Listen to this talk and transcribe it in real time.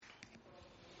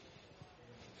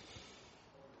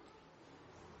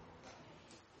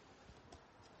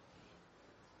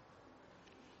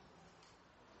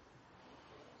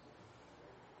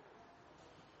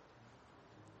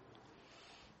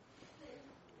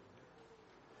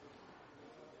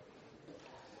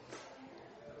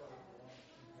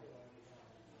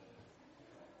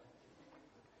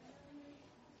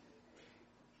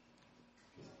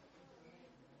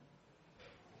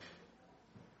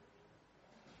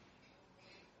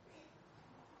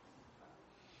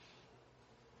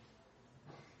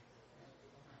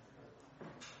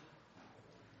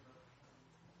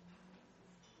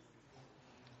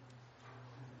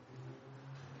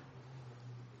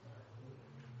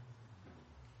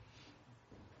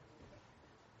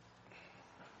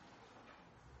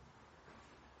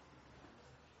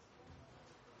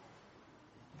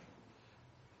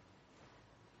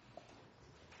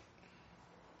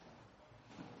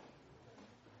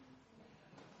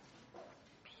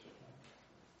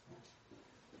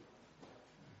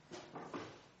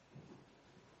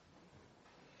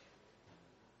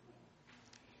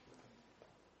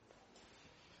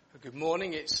Good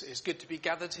morning. It's good to be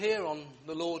gathered here on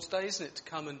the Lord's Day, isn't it? To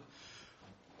come and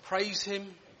praise Him,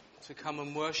 to come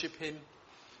and worship Him,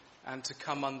 and to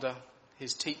come under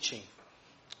His teaching.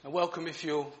 And welcome if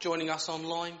you're joining us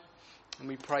online, and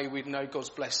we pray we'd know God's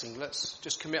blessing. Let's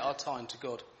just commit our time to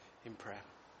God in prayer.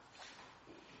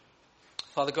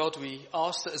 Father God, we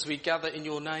ask that as we gather in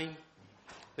your name,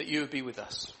 that you would be with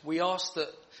us. We ask that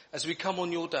as we come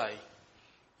on your day,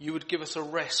 you would give us a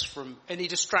rest from any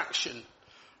distraction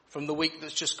from the week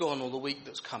that's just gone or the week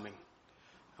that's coming.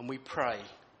 And we pray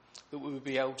that we will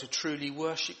be able to truly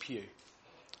worship you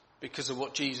because of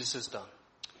what Jesus has done.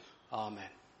 Amen.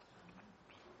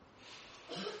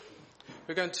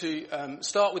 We're going to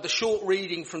start with a short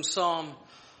reading from Psalm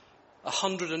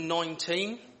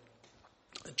 119.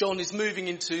 John is moving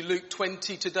into Luke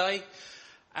 20 today,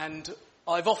 and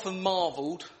I've often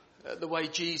marvelled at the way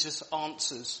Jesus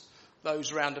answers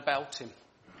those round about him.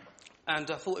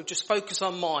 And I thought I'd just focus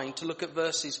our mind to look at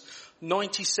verses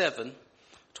 97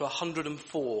 to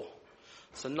 104.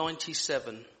 So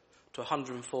 97 to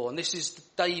 104. And this is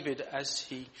David as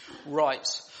he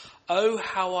writes, "Oh,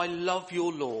 how I love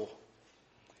your law.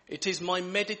 It is my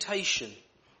meditation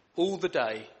all the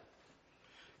day.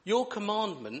 Your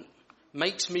commandment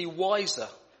makes me wiser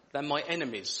than my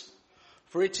enemies,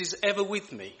 for it is ever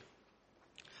with me.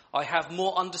 I have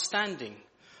more understanding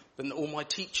than all my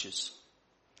teachers.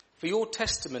 For your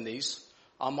testimonies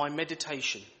are my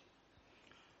meditation.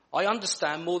 I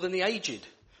understand more than the aged,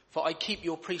 for I keep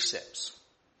your precepts.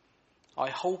 I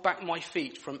hold back my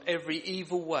feet from every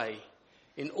evil way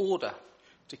in order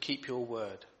to keep your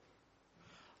word.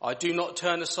 I do not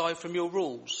turn aside from your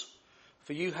rules,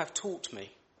 for you have taught me.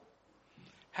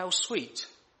 How sweet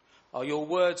are your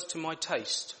words to my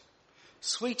taste,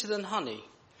 sweeter than honey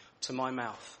to my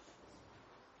mouth.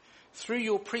 Through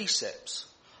your precepts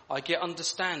I get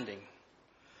understanding.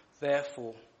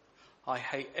 Therefore, I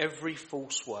hate every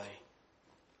false way."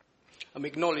 And we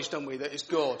acknowledge, don't we, that it's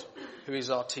God who is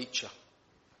our teacher.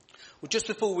 Well, just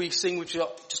before we sing, we've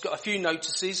just got a few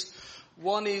notices.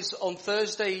 One is on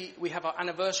Thursday, we have our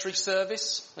anniversary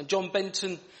service, and John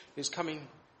Benton is coming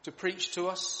to preach to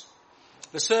us.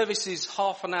 The service is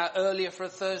half an hour earlier for a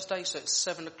Thursday, so it's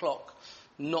 7 o'clock,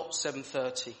 not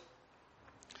 7:30.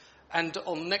 And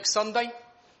on next Sunday,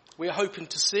 we are hoping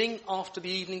to sing after the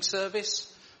evening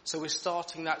service, so we're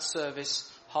starting that service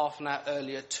half an hour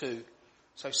earlier too.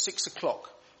 So 6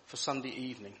 o'clock for Sunday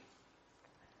evening.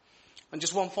 And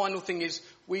just one final thing is,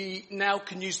 we now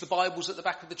can use the Bibles at the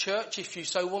back of the church if you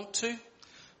so want to.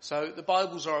 So the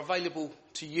Bibles are available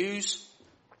to use.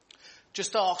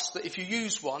 Just ask that if you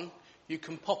use one, you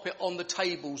can pop it on the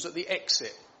tables at the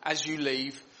exit as you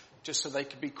leave, just so they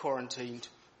can be quarantined,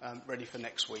 ready for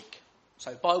next week.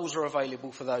 So Bibles are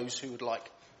available for those who would like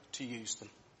to use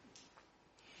them.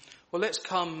 Well, let's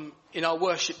come in our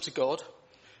worship to God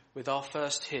with our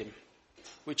first hymn,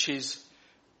 which is,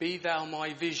 "Be thou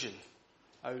my vision,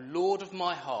 O Lord of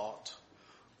my heart.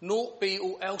 Naught be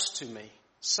aught else to me,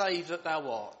 save that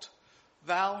thou art.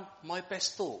 Thou my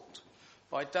best thought,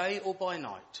 by day or by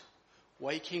night,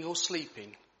 waking or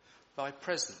sleeping, thy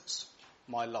presence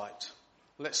my light."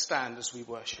 Let's stand as we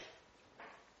worship.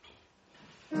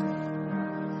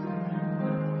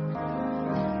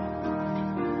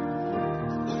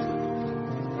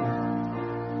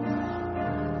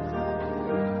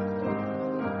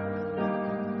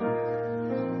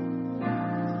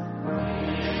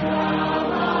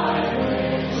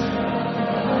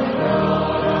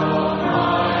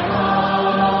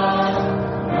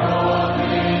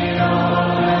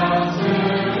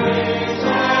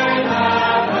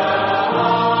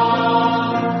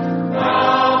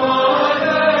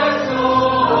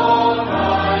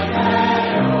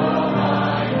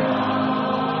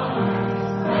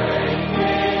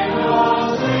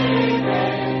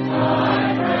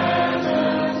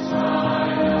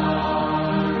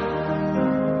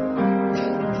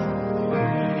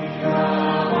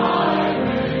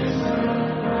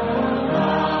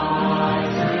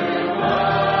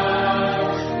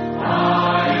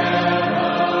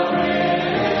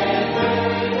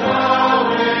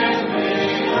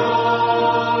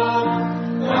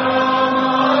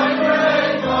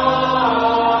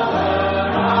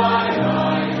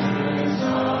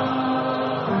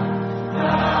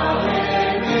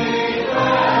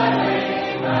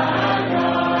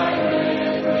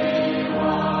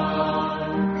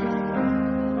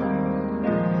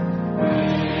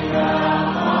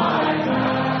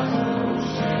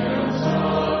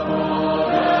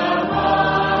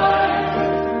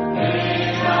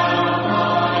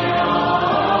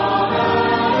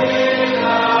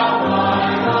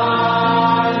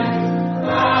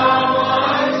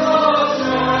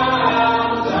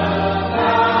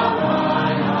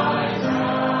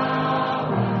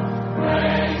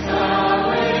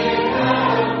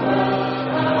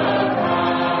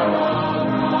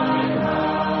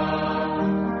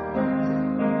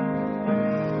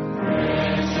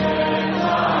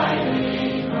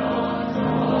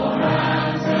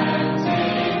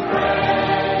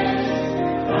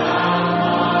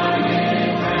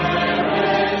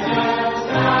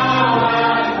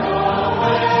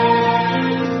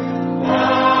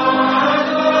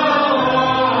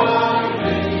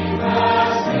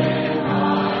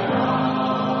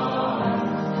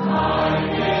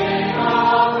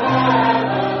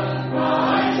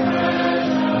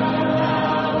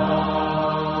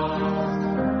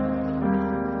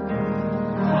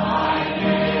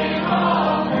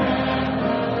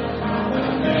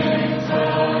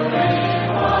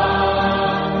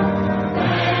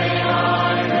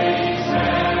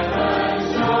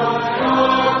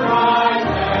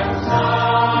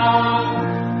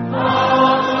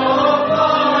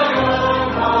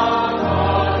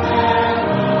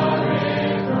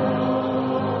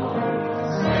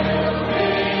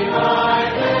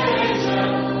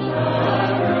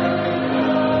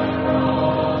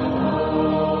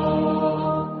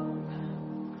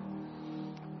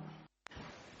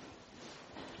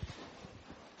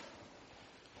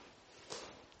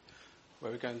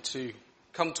 going to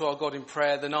come to our God in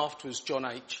prayer. Then afterwards, John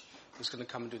H. is going to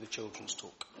come and do the children's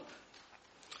talk.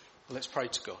 Well, let's pray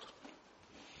to God.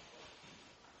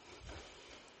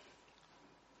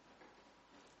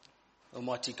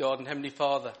 Almighty God and Heavenly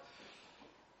Father,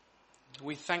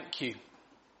 we thank you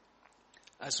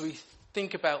as we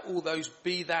think about all those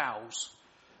be thous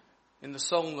in the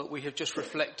song that we have just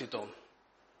reflected on.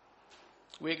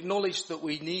 We acknowledge that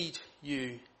we need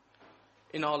you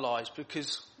in our lives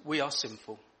because we are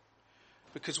sinful,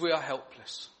 because we are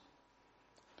helpless,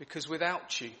 because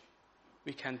without you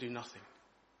we can do nothing.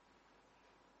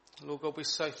 Lord God, we're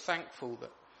so thankful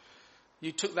that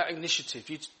you took that initiative.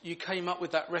 You came up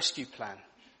with that rescue plan.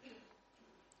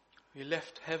 You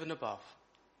left heaven above,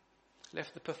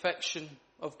 left the perfection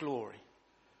of glory,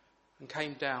 and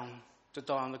came down to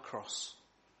die on the cross.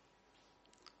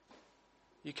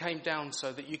 You came down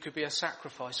so that you could be a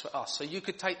sacrifice for us, so you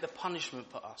could take the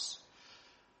punishment for us,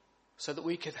 so that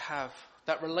we could have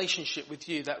that relationship with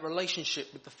you, that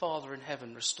relationship with the Father in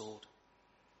heaven restored.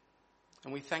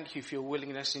 And we thank you for your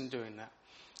willingness in doing that.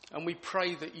 And we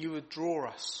pray that you would draw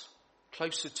us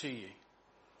closer to you.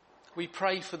 We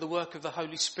pray for the work of the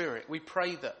Holy Spirit. We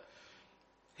pray that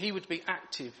he would be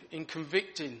active in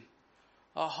convicting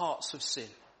our hearts of sin.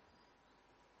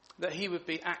 That he would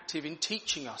be active in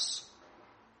teaching us.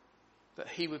 That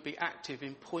he would be active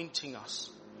in pointing us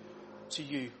to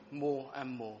you more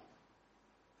and more.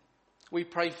 We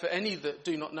pray for any that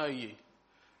do not know you.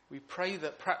 We pray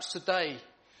that perhaps today,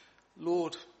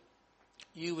 Lord,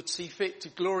 you would see fit to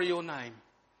glory your name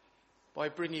by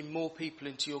bringing more people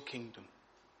into your kingdom.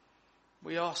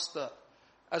 We ask that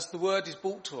as the word is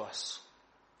brought to us,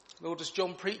 Lord, as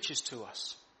John preaches to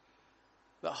us,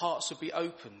 that hearts would be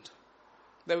opened,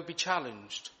 they would be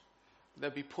challenged, they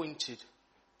would be pointed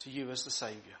to you as the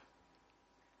Saviour.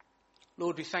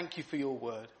 Lord, we thank you for your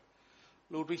word.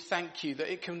 Lord, we thank you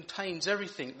that it contains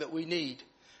everything that we need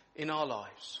in our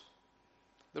lives.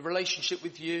 The relationship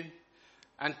with you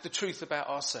and the truth about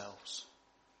ourselves.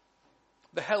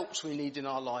 The helps we need in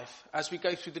our life as we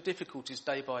go through the difficulties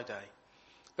day by day.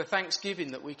 The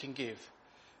thanksgiving that we can give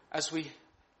as we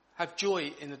have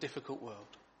joy in a difficult world.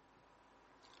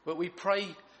 But we pray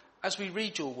as we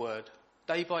read your word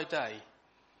day by day,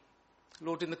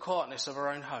 Lord, in the quietness of our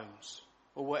own homes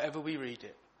or wherever we read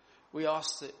it, we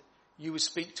ask that you would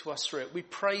speak to us through it. We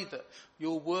pray that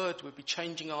your word would be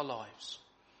changing our lives.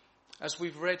 As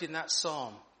we've read in that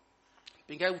psalm,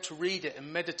 being able to read it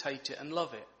and meditate it and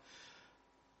love it.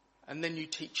 And then you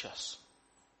teach us.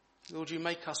 Lord, you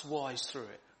make us wise through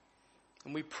it.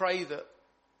 And we pray that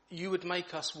you would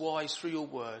make us wise through your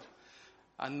word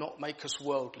and not make us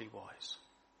worldly wise.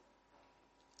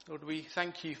 Lord, we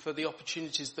thank you for the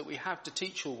opportunities that we have to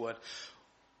teach your word.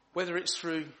 Whether it's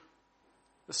through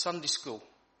the Sunday school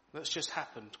that's just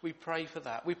happened, we pray for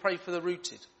that. We pray for the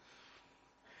rooted.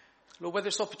 Lord, whether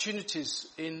it's opportunities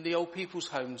in the old people's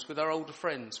homes with our older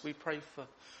friends, we pray for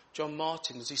John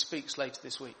Martin as he speaks later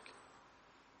this week.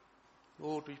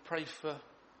 Lord, we pray for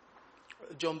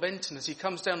John Benton as he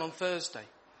comes down on Thursday.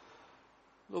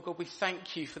 Lord God, we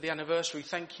thank you for the anniversary.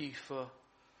 Thank you for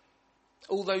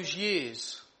all those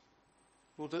years,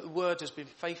 Lord, that the word has been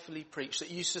faithfully preached,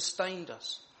 that you sustained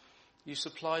us. You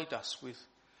supplied us with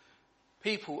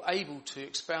people able to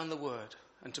expound the word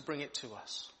and to bring it to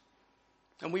us.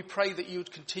 And we pray that you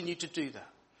would continue to do that.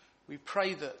 We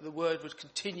pray that the word would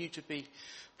continue to be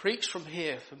preached from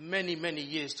here for many, many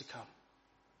years to come.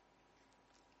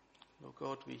 Lord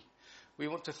God, we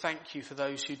want to thank you for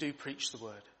those who do preach the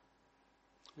word.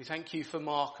 We thank you for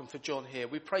Mark and for John here.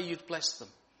 We pray you'd bless them.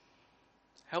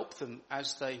 Help them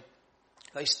as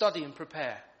they study and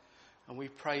prepare. And we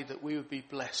pray that we would be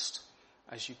blessed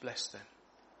as you bless them.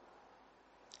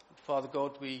 Father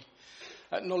God, we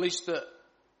acknowledge that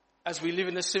as we live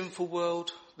in a sinful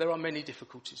world, there are many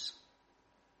difficulties.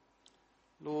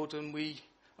 Lord, and we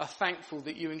are thankful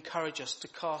that you encourage us to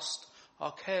cast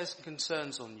our cares and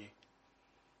concerns on you.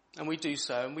 And we do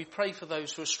so, and we pray for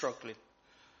those who are struggling,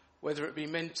 whether it be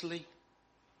mentally,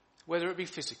 whether it be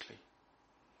physically.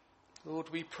 Lord,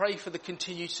 we pray for the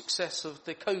continued success of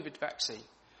the COVID vaccine.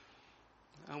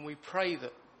 And we pray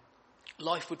that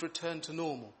life would return to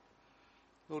normal.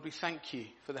 Lord, we thank you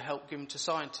for the help given to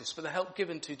scientists, for the help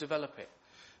given to develop it.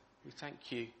 We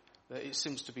thank you that it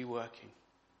seems to be working.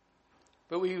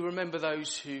 But we remember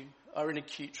those who are in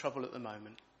acute trouble at the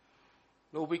moment.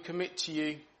 Lord, we commit to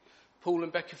you Paul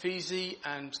and Becca Feasy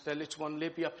and their little one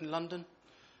Libby up in London.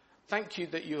 Thank you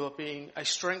that you are being a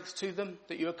strength to them,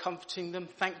 that you are comforting them.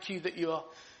 Thank you that you are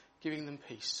giving them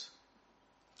peace.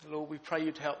 Lord, we pray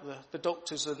you'd help the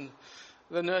doctors and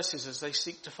the nurses as they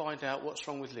seek to find out what's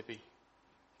wrong with Libby.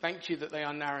 Thank you that they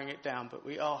are narrowing it down, but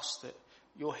we ask that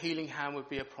your healing hand would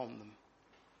be upon them.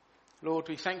 Lord,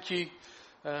 we thank you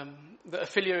that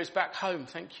Ophelia is back home.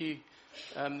 Thank you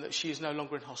that she is no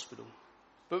longer in hospital.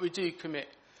 But we do commit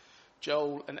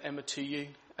Joel and Emma to you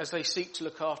as they seek to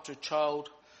look after a child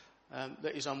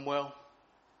that is unwell.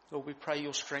 Lord, we pray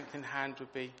your strength in hand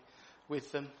would be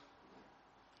with them.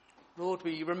 Lord,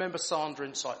 we remember Sandra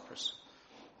in Cyprus.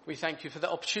 We thank you for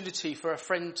the opportunity for a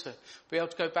friend to be able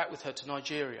to go back with her to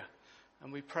Nigeria.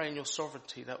 And we pray in your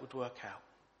sovereignty that would work out.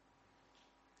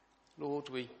 Lord,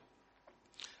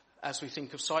 as we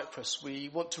think of Cyprus, we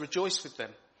want to rejoice with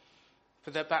them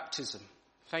for their baptism.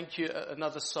 Thank you,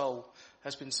 another soul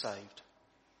has been saved.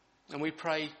 And we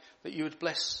pray that you would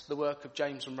bless the work of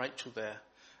James and Rachel there,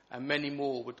 and many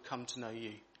more would come to know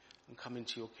you and come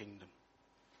into your kingdom.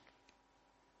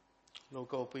 Lord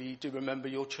God, we do remember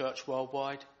your church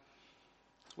worldwide.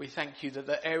 We thank you that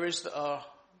there are areas that are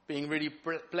being really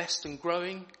blessed and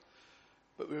growing,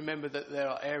 but we remember that there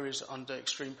are areas under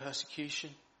extreme persecution.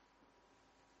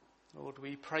 Lord,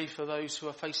 we pray for those who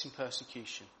are facing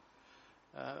persecution,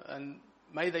 and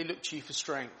may they look to you for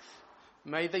strength.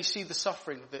 May they see the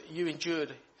suffering that you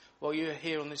endured while you were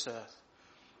here on this earth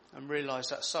and realise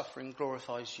that suffering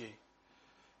glorifies you.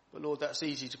 But Lord, that's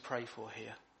easy to pray for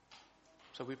here.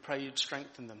 So we pray you'd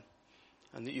strengthen them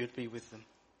and that you'd be with them.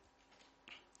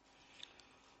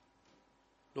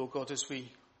 Lord God, as we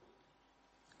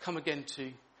come again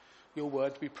to your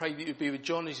word, we pray that you'd be with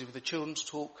John as he's with the children's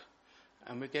talk.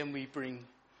 And again, we bring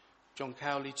John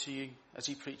Cowley to you as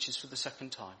he preaches for the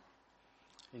second time.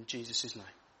 In Jesus' name.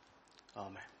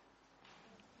 Amen.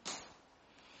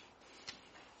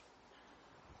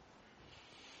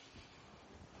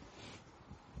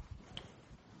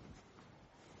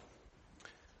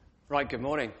 Right, good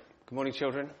morning. Good morning,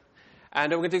 children.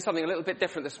 And we're going to do something a little bit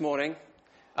different this morning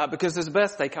because there's a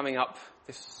birthday coming up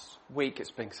this week.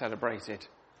 It's being celebrated.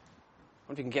 I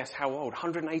wonder if you can guess how old.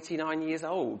 189 years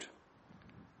old.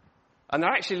 And they're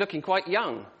actually looking quite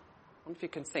young. I wonder if you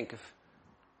can think of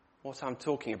what I'm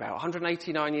talking about.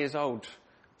 189 years old,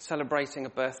 celebrating a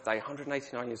birthday.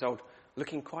 189 years old,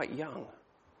 looking quite young.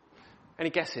 Any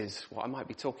guesses what I might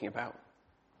be talking about?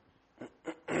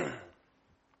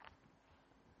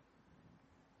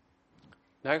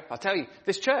 No, I'll tell you.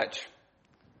 This church,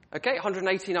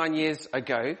 189 years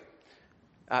ago,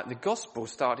 the gospel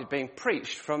started being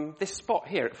preached from this spot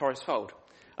here at Forest Fold.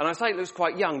 And I say it looks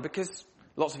quite young because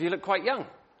lots of you look quite young.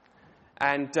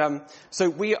 And so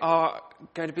we are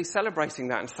going to be celebrating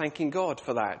that and thanking God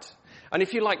for that. And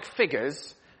if you like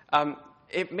figures,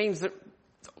 it means that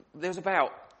there's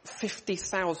about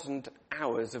 50,000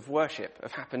 hours of worship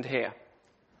have happened here.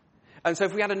 And so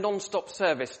if we had a non-stop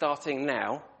service starting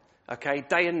now,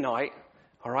 day and night,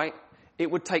 all right,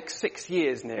 it would take 6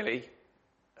 years nearly,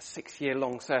 a 6-year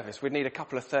long service. We'd need a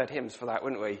couple of third hymns for that,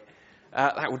 wouldn't we?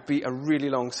 That would be a really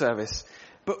long service.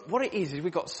 But what it is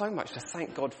we've got so much to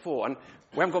thank God for, and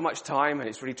we haven't got much time, and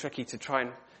it's really tricky to try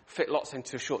and fit lots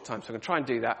into a short time, so I'm going to try and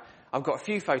do that. I've got a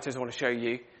few photos I want to show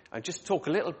you, and just talk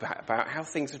a little bit about how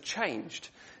things have changed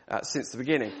since the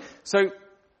beginning. So,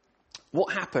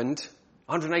 what happened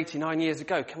 189 years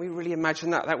ago? Can we really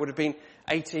imagine that? That would have been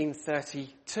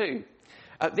 1832.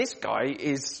 This guy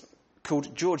is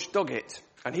called George Doggett,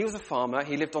 and he was a farmer.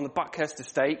 He lived on the Buckhurst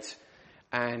estate,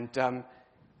 and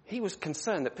he was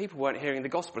concerned that people weren't hearing the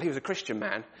gospel. He was a Christian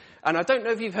man. And I don't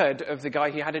know if you've heard of the guy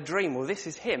who had a dream. Well, this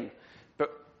is him. But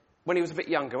when he was a bit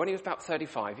younger, when he was about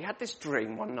 35, he had this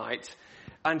dream one night,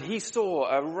 and he saw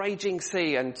a raging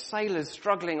sea and sailors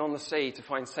struggling on the sea to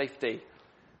find safety.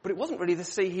 But it wasn't really the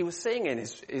sea he was seeing in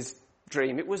his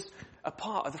dream. It was a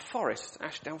part of the forest,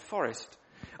 Ashdown Forest.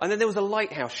 And then there was a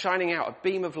lighthouse shining out, a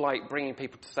beam of light bringing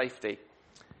people to safety.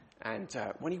 And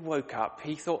when he woke up,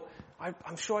 he thought,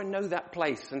 I'm sure I know that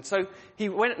place. And so he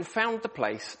went and found the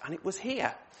place, and it was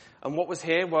here. And what was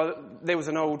here? Well, there was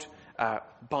an old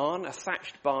barn, a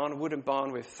thatched barn, a wooden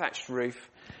barn with thatched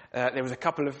roof. There was a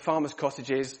couple of farmers'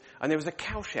 cottages, and there was a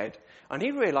cowshed. And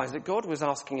he realised that God was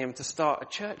asking him to start a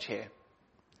church here.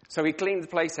 So he cleaned the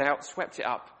place out, swept it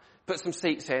up, put some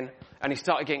seats in, and he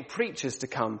started getting preachers to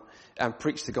come and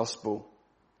preach the gospel.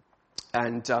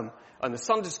 And the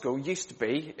Sunday school used to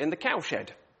be in the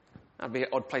cowshed. That'd be an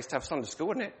odd place to have Sunday school,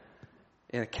 wouldn't it?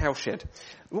 In a cowshed.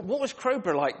 What was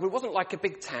Crowborough like? Well, it wasn't like a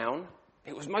big town.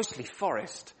 It was mostly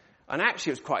forest. And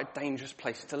actually it was quite a dangerous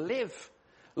place to live.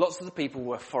 Lots of the people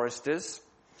were foresters.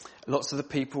 Lots of the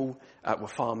people were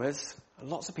farmers. And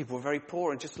lots of people were very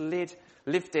poor and just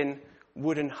lived in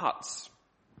wooden huts.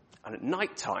 And at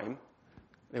night time,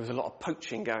 there was a lot of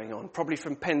poaching going on. Probably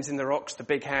from Pens in the Rocks, the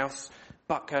big house.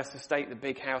 Buckhurst Estate, the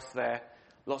big house there.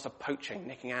 lots of poaching,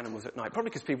 nicking animals at night, probably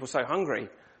because people were so hungry.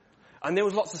 And there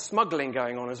was lots of smuggling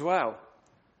going on as well.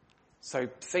 So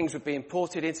things would be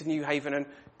imported into New Haven, and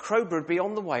Crowborough would be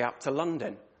on the way up to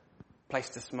London, place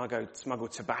to smuggle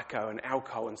tobacco and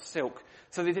alcohol and silk,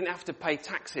 so they didn't have to pay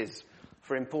taxes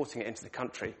for importing it into the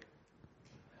country.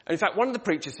 And in fact, one of the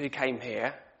preachers who came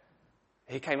here,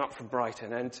 he came up from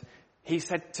Brighton, and he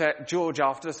said to George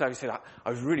after the service, he said, I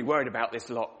was really worried about this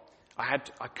lot. I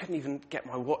couldn't even get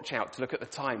my watch out to look at the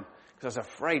time because I was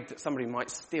afraid that somebody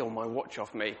might steal my watch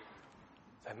off me.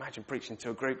 So imagine preaching to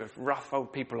a group of rough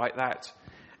old people like that.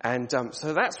 And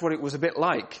so that's what it was a bit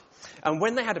like. And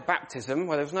when they had a baptism,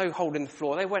 where there was no hole in the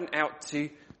floor, they went out to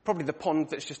probably the pond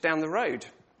that's just down the road.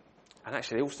 And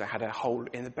actually they also had a hole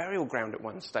in the burial ground at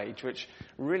one stage, which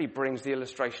really brings the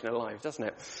illustration alive, doesn't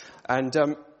it? And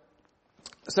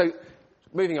so,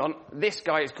 moving on, this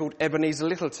guy is called Ebenezer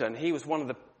Littleton. He was one of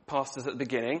the pastors at the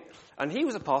beginning, and he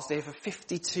was a pastor here for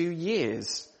 52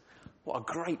 years. What a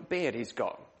great beard he's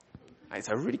got. It's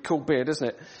a really cool beard, isn't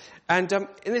it? And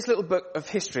in this little book of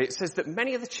history, it says that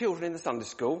many of the children in the Sunday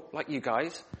school, like you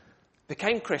guys,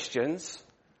 became Christians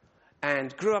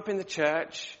and grew up in the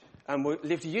church and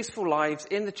lived useful lives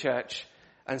in the church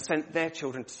and sent their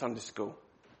children to Sunday school.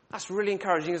 That's really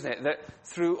encouraging, isn't it? That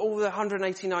through all the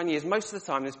 189 years, most of the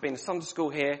time there's been a Sunday school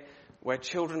here where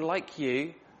children like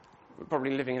you, were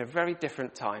probably living in a very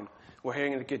different time, were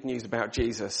hearing the good news about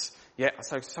Jesus. Yeah,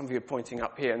 so some of you are pointing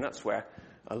up here, and that's where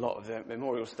a lot of the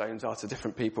memorial stones are to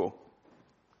different people.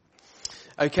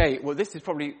 Okay, well this is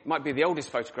might be the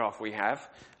oldest photograph we have.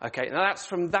 Okay, now that's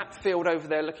from that field over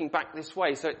there looking back this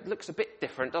way, so it looks a bit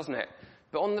different, doesn't it?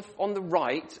 But on the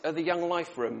right are the Young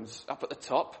Life rooms up at the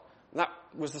top. That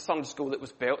was the Sunday school that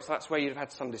was built, so that's where you'd have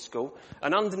had Sunday school.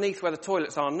 And underneath where the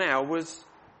toilets are now was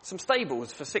some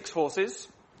stables for 6 horses,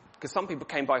 because some people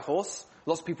came by horse,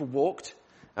 lots of people walked,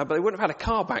 but they wouldn't have had a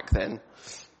car back then.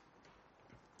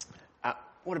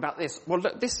 What about this? Well,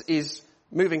 look, this is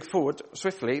moving forward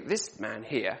swiftly. This man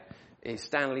here is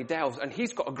Stanley Delves, and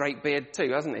he's got a great beard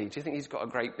too, hasn't he? Do you think he's got a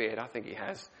great beard? I think he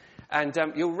has. And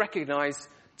you'll recognise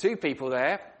 2 people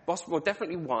there. Well,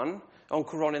 definitely one,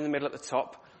 Uncle Ron in the middle at the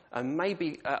top, and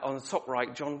maybe on the top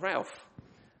right, John Ralph.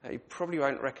 You probably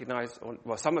won't recognise,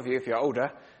 well, some of you, if you're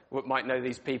older, might know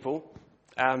these people.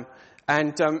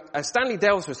 And Stanley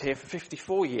Delves was here for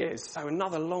 54 years, so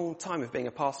another long time of being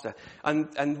a pastor.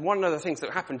 And one of the things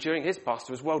that happened during his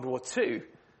pastor was World War II.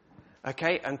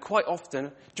 Okay, and quite often,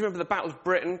 do you remember the Battle of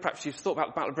Britain? Perhaps you've thought about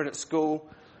the Battle of Britain at school,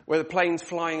 where the planes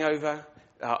flying over,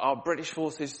 our British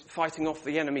forces fighting off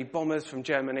the enemy bombers from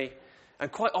Germany.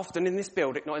 And quite often in this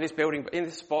building, not in this building, but in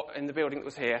this spot in the building that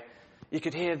was here, you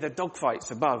could hear the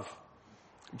dogfights above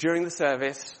during the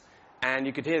service. And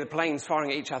you could hear the planes firing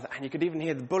at each other, and you could even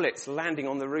hear the bullets landing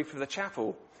on the roof of the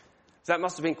chapel. So that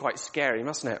must have been quite scary,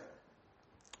 mustn't it?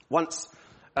 Once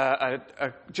a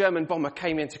German bomber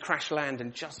came in to crash land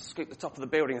and just scooped the top of the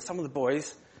building, and some of the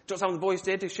boys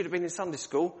did, who should have been in Sunday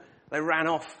school, they ran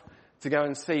off to go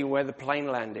and see where the plane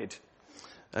landed.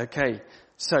 Okay,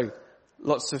 so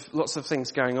lots of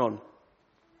things going on.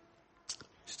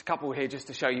 Just a couple here just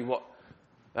to show you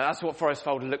that's what Forest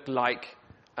Fold looked like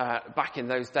back in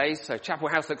those days. So Chapel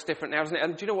House looks different now, doesn't it?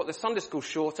 And do you know what? The Sunday school's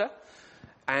shorter,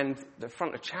 and the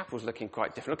front of Chapel's looking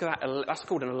quite different. Look at that. That's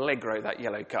called an Allegro, that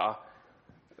yellow car.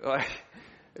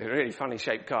 Really funny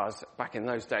shaped cars back in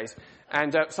those days.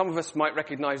 And some of us might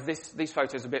recognise these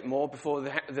photos a bit more before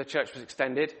the church was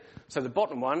extended. So the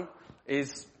bottom one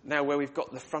is now where we've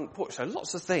got the front porch. So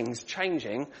lots of things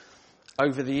changing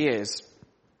over the years.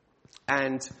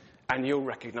 And you'll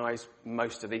recognise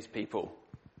most of these people.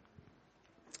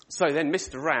 So then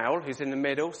Mr. Rowell, who's in the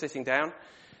middle, sitting down,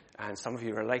 and some of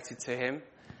you are related to him,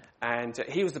 and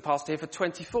he was the pastor here for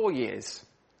 24 years.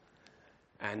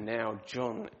 And now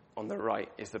John on the right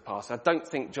is the pastor. I don't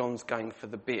think John's going for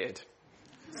the beard.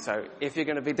 So if you're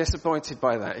going to be disappointed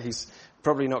by that, he's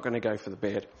probably not going to go for the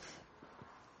beard.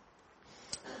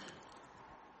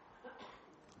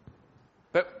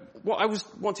 But what I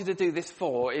wanted to do this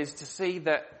for is to see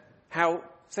that how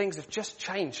things have just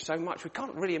changed so much. We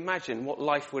can't really imagine what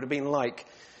life would have been like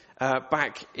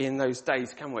back in those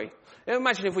days, can we? Now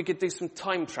imagine if we could do some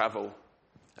time travel,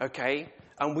 okay?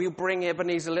 And we'll bring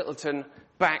Ebenezer Littleton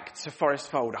back to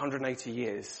Forest Fold, 180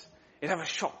 years. He'd have a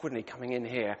shock, wouldn't he, coming in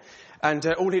here? And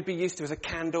all he'd be used to is a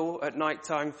candle at night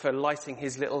time for lighting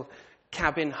his little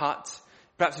cabin hut.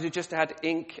 Perhaps he'd just had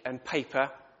ink and paper.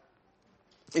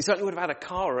 He certainly would have had a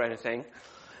car or anything.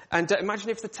 And imagine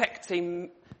if the tech team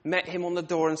met him on the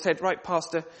door and said, right,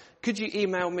 Pastor, could you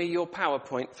email me your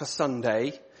PowerPoint for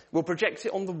Sunday? We'll project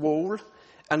it on the wall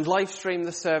and live stream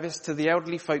the service to the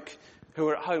elderly folk who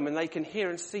are at home and they can hear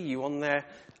and see you on their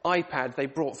iPad they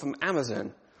brought from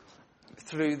Amazon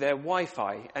through their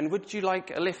Wi-Fi. And would you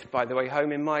like a lift, by the way,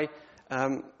 home in my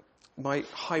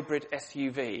hybrid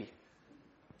SUV?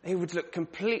 He would look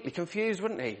completely confused,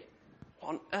 wouldn't he? What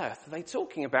on earth are they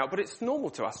talking about? But it's normal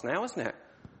to us now, isn't it?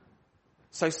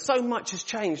 So much has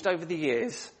changed over the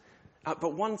years,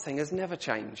 but one thing has never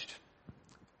changed.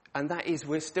 And that is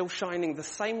we're still shining the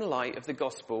same light of the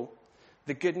gospel.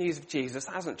 The good news of Jesus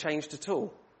hasn't changed at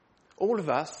all. All of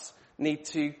us need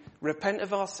to repent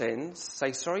of our sins,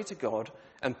 say sorry to God,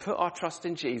 and put our trust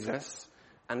in Jesus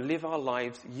and live our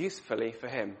lives usefully for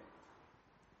him.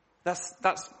 That's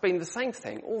been the same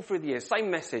thing all through the years, same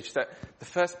message that the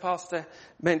first pastor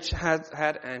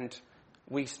had and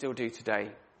we still do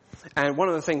today. And one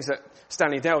of the things that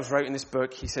Stanley Dales wrote in this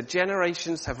book, he said,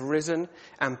 generations have risen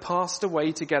and passed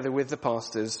away together with the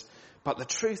pastors, but the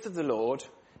truth of the Lord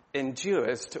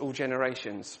endures to all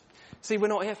generations. See, we're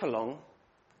not here for long.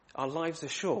 Our lives are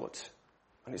short.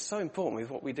 And it's so important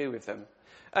with what we do with them.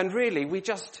 And really,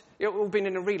 you've all been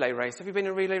in a relay race. Have you been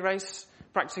in a relay race?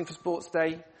 Practicing for sports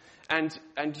day? And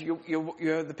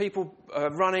you're the people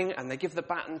running and they give the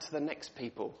baton to the next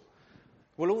people.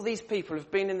 Well, all these people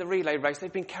have been in the relay race.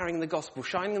 They've been carrying the gospel,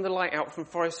 shining the light out from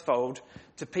Forest Fold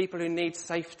to people who need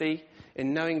safety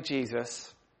in knowing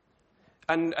Jesus.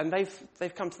 And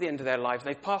they've come to the end of their lives.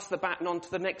 They've passed the baton on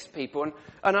to the next people.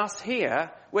 And us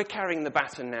here, we're carrying the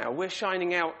baton now. We're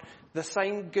shining out the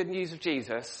same good news of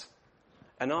Jesus.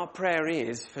 And our prayer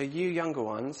is for you younger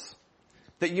ones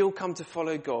that you'll come to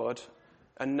follow God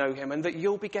and know him, and that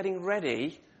you'll be getting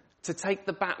ready to take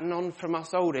the baton on from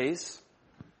us oldies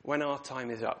when our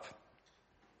time is up.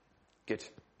 Good.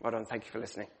 Well done. Thank you for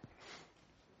listening.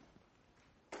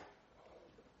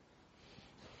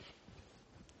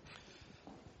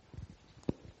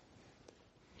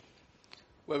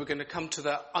 Well, we're going to come to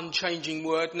that unchanging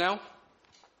word now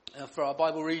for our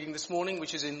Bible reading this morning,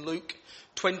 which is in Luke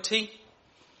 20.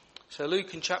 So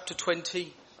Luke in chapter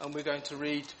 20, and we're going to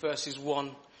read verses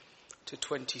 1 to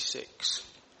 26.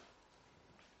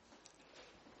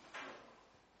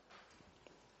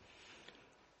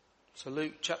 So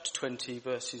Luke chapter 20,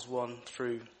 verses 1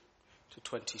 through to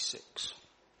 26.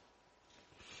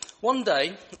 One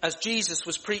day, as Jesus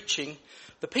was teaching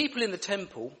the people in the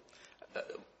temple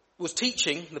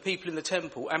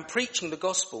and preaching the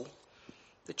gospel,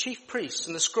 the chief priests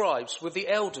and the scribes with the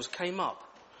elders came up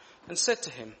and said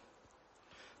to him,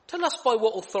 "Tell us by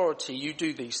what authority you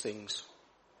do these things,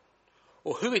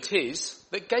 or who it is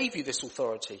that gave you this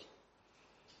authority."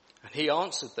 And he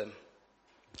answered them,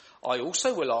 "I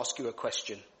also will ask you a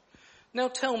question. Now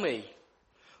tell me,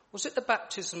 was the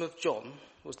baptism of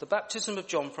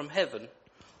John from heaven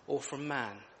or from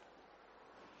man?"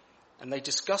 And they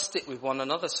discussed it with one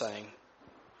another, saying,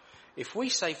 "If we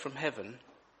say from heaven,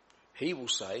 he will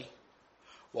say,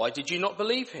 'Why did you not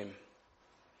believe him?'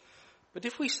 But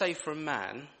if we say from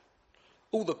man,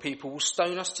 all the people will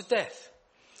stone us to death,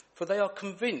 for they are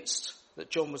convinced that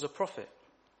John was a prophet."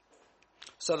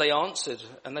 So they answered,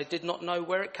 and they did not know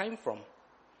where it came from.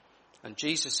 And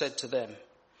Jesus said to them,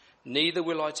 "Neither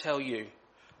will I tell you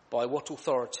by what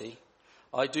authority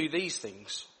I do these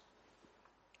things."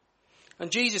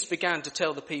 And Jesus began to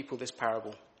tell the people this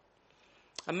parable.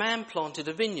 "A man planted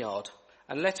a vineyard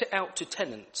and let it out to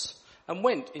tenants and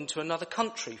went into another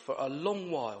country for a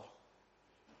long while.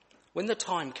 When the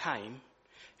time came,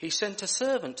 he sent a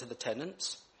servant to the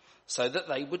tenants so that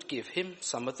they would give him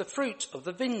some of the fruit of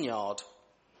the vineyard.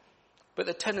 But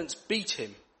the tenants beat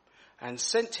him and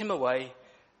sent him away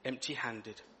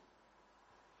empty-handed.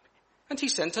 And he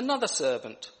sent another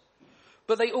servant,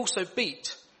 but they also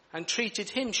beat and treated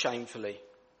him shamefully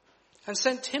and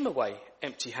sent him away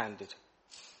empty-handed.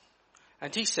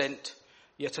 And he sent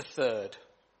yet a third.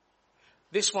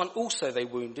 This one also they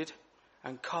wounded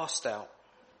and cast out.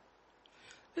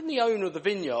 Then the owner of the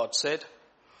vineyard said,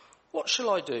 'What shall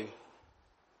I do?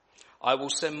 I will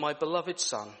send my beloved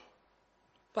son.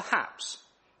 Perhaps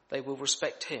they will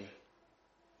respect him.'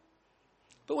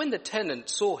 But when the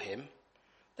tenants saw him,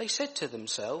 they said to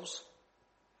themselves,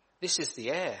 'This is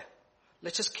the heir.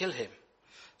 Let us kill him,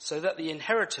 so that the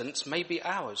inheritance may be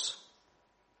ours.'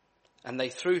 And they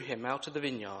threw him out of the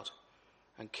vineyard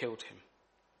and killed him.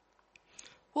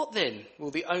 What then will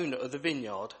the owner of the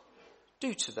vineyard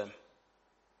do to them?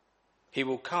 He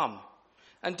will come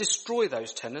and destroy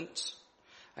those tenants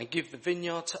and give the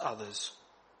vineyard to others."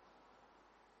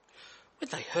 When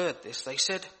they heard this, they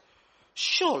said,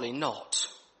 "Surely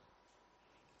not."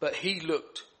 But he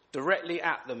looked directly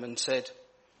at them and said,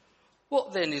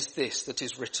 "What then is this that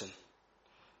is written?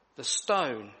 The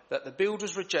stone that the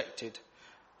builders rejected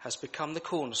has become the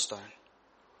cornerstone.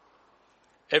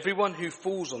 Everyone who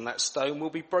falls on that stone will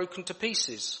be broken to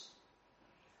pieces.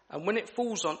 And when it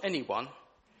falls on anyone,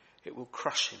 it will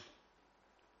crush him.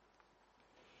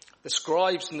 The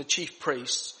scribes and the chief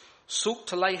priests sought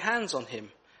to lay hands on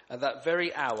him at that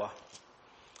very hour,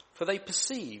 for they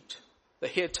perceived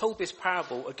that he had told this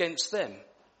parable against them,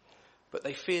 but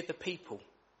they feared the people.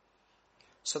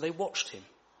 So they watched him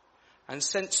and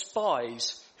sent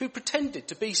spies who pretended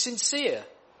to be sincere,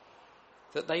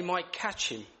 that they might catch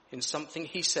him in something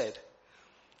he said,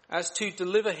 as to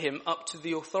deliver him up to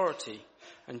the authority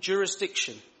and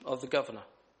jurisdiction of the governor.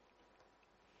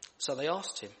 So they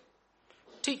asked him,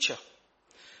 "Teacher,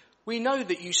 we know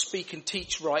that you speak and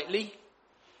teach rightly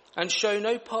and show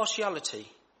no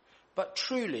partiality, but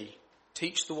truly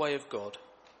teach the way of God.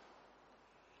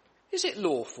 Is it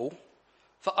lawful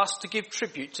for us to give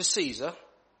tribute to Caesar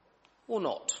or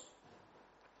not?"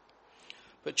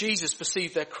 But Jesus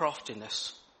perceived their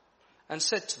craftiness and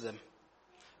said to them,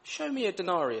 "Show me a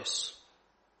denarius.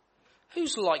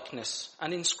 Whose likeness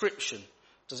and inscription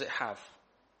does it have?"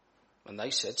 And they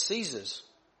said, "Caesar's."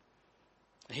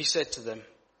 And he said to them,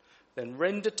 "Then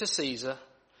render to Caesar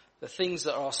the things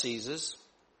that are Caesar's,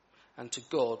 and to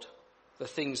God the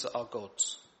things that are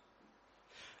God's."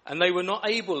 And they were not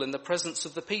able in the presence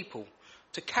of the people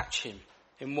to catch him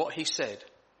in what he said,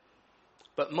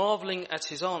 but marveling at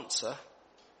his answer,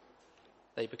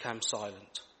 they became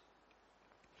silent.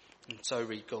 And so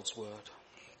read God's word.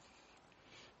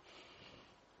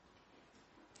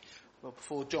 Well,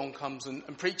 before John comes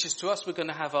and preaches to us, we're going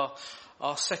to have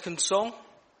our second song,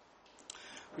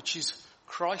 which is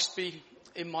 "Christ Be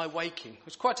in My Waking."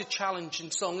 It's quite a challenging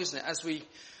song, isn't it? As we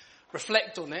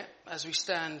reflect on it, as we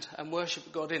stand and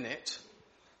worship God in it,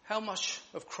 how much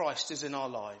of Christ is in our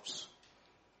lives.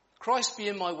 Christ be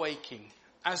in my waking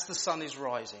as the sun is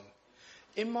rising,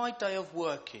 in my day of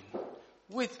working,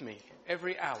 with me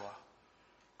every hour.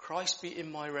 Christ be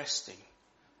in my resting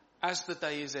as the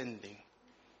day is ending,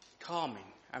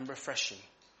 calming and refreshing,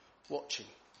 watching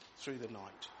through the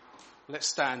night. Let's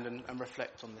stand and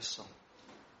reflect on this song.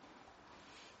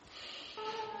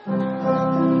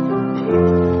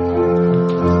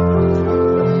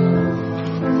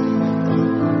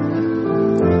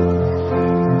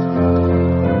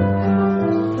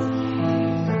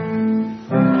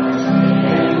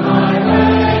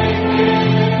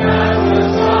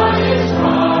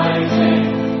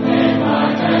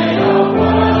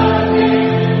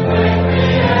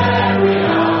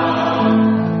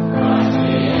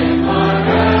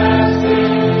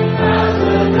 As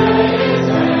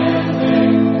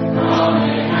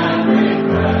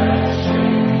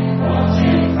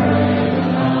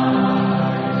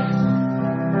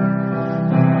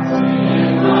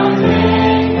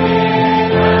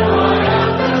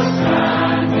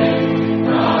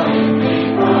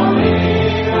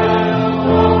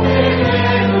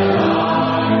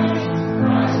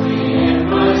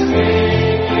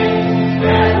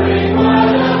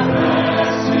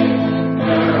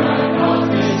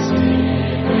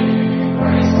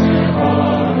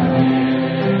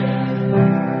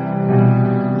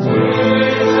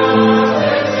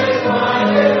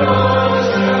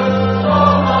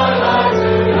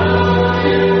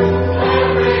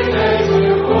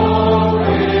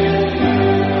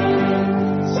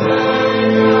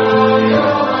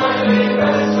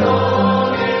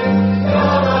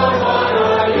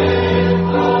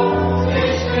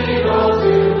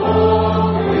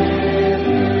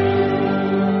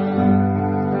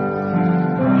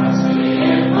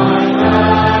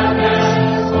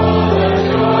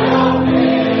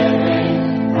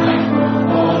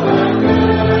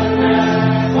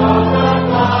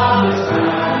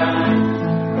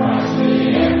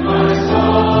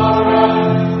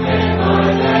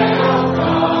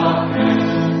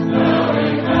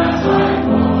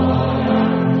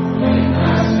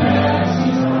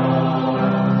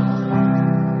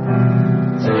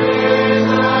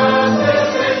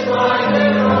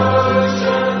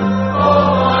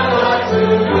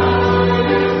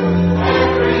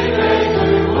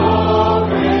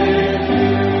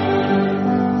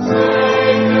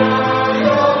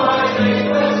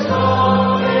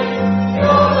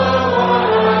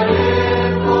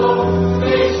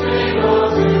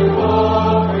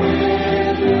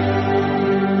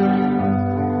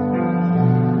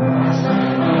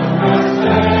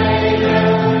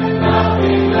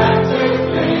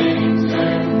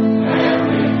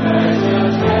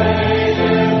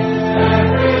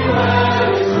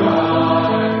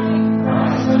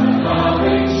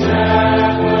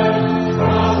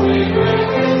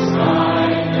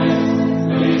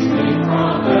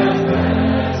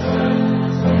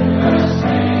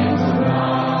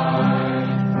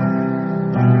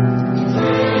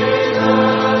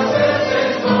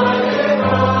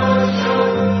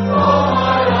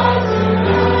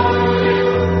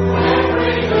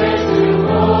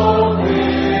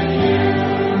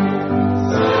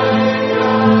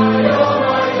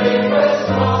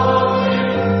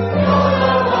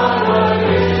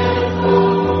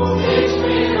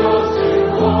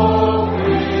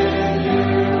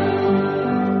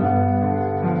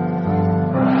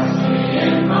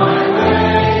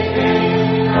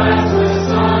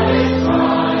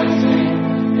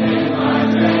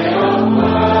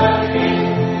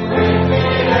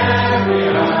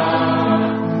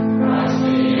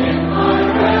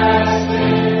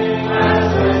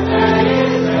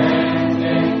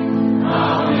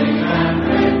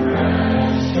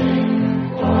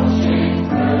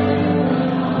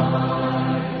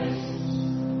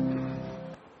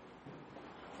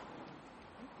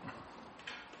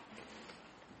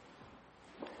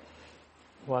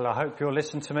Well, I hope you'll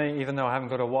listen to me, even though I haven't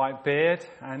got a white beard,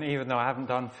 and even though I haven't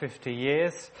done 50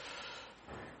 years.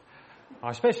 I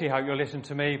especially hope you'll listen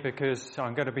to me because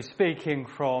I'm going to be speaking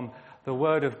from the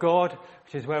Word of God,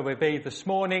 which is where we'll be this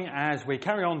morning as we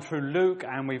carry on through Luke,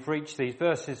 and we've reached these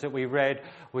verses that we read,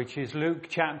 which is Luke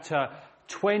chapter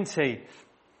 20.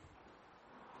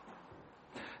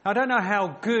 I don't know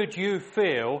how good you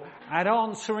feel at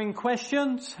answering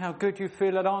questions,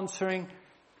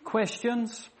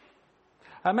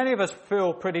 Many of us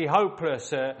feel pretty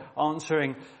hopeless at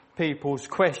answering people's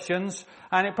questions,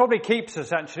 and it probably keeps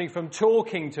us actually from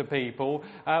talking to people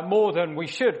more than we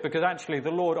should, because actually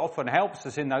the Lord often helps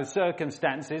us in those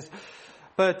circumstances.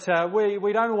 But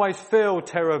we don't always feel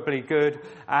terribly good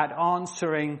at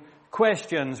answering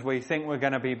questions. We think we're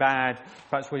going to be bad.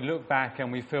 Perhaps we look back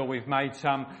and we feel we've made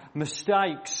some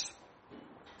mistakes.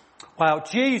 Well,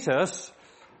 Jesus,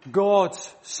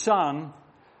 God's Son,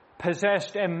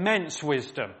 possessed immense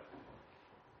wisdom.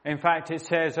 In fact, it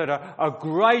says that a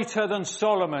greater than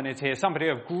Solomon is here. Somebody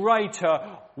of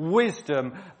greater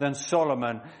wisdom than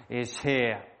Solomon is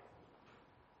here.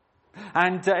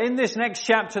 And in this next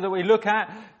chapter that we look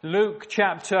at, Luke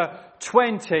chapter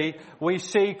 20, we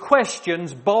see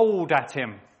questions bowled at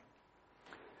him.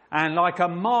 And like a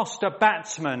master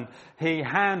batsman, he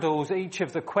handles each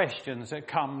of the questions that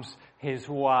comes his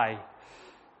way.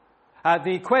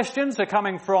 The questions are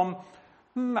coming from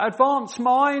advanced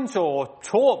minds, or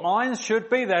taught minds should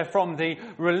be. They're from the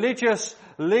religious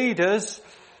leaders.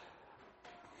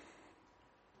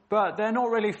 But they're not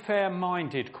really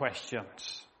fair-minded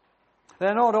questions.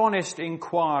 They're not honest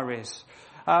inquiries.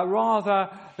 Rather,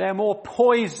 they're more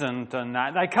poisoned than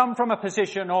that. They come from a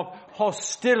position of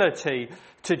hostility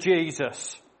to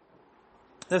Jesus.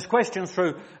 There's questions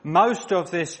through most of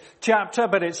this chapter,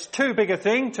 but it's too big a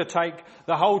thing to take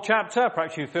the whole chapter.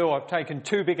 Perhaps you feel I've taken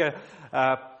too big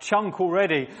a chunk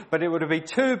already, but it would be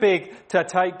too big to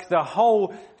take the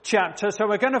whole chapter. So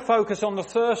we're going to focus on the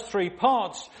first three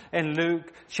parts in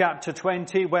Luke chapter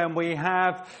 20, when we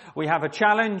have a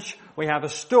challenge, we have a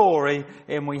story,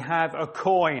 and we have a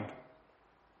coin.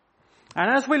 And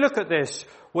as we look at this,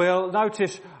 we'll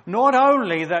notice not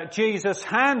only that Jesus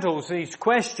handles these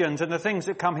questions and the things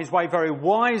that come his way very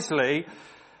wisely,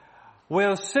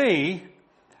 we'll see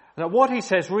that what he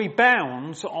says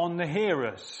rebounds on the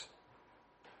hearers.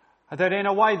 That in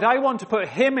a way they want to put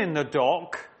him in the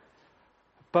dock,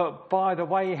 but by the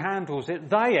way he handles it,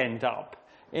 they end up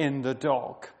in the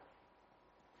dock.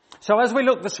 So as we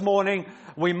look this morning,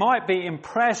 we might be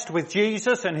impressed with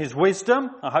Jesus and his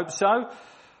wisdom. I hope so.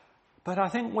 But I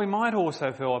think we might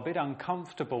also feel a bit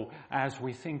uncomfortable as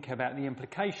we think about the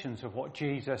implications of what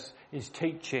Jesus is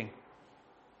teaching.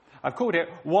 I've called it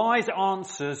Wise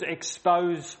Answers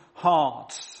Expose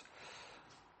Hearts.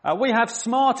 We have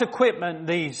smart equipment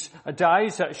these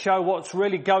days that show what's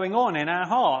really going on in our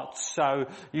hearts. So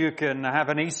you can have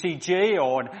an ECG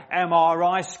or an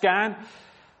MRI scan.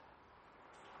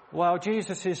 Well,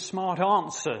 Jesus' smart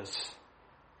answers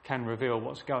can reveal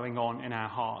what's going on in our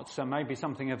hearts. So maybe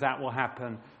something of that will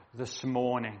happen this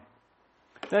morning.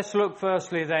 Let's look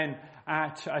firstly then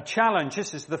at a challenge.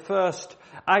 This is the first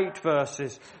 8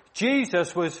 verses.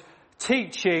 Jesus was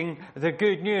teaching the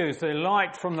good news. The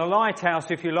light from the lighthouse,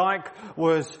 if you like,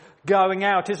 was going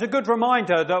out. It's a good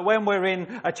reminder that when we're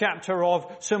in a chapter of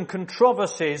some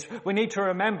controversies, we need to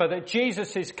remember that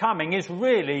Jesus' coming is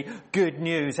really good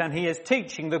news, and he is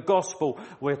teaching the gospel,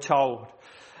 we're told.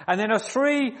 And then a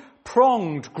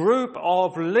 3-pronged group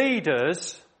of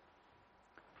leaders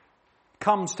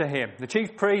comes to him. The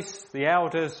chief priests, the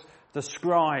elders, the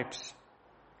scribes.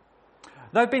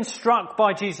 They've been struck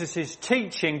by Jesus'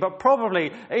 teaching, but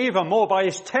probably even more by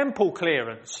his temple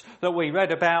clearance that we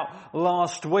read about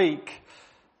last week.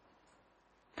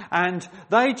 And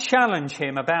they challenge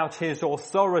him about his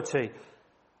authority.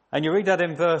 And you read that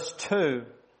in verse 2.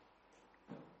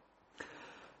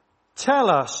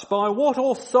 Tell us by what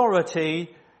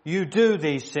authority you do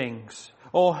these things,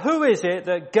 or who is it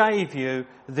that gave you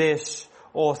this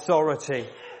authority?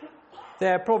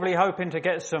 They're probably hoping to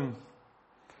get some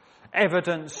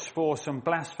evidence for some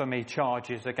blasphemy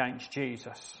charges against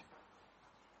Jesus.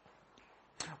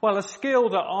 Well, a skill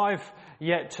that I've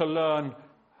yet to learn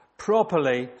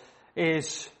properly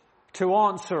is to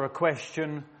answer a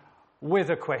question with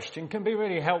a question. Can be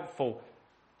really helpful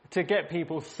to get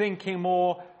people thinking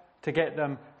more, to get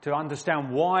them to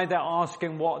understand why they're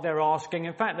asking what they're asking.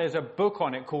 In fact, there's a book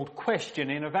on it called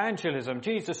Question in Evangelism.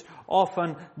 Jesus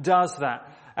often does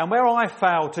that. And where I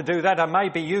fail to do that, and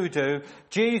maybe you do,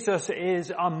 Jesus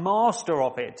is a master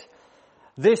of it.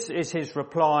 This is his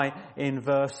reply in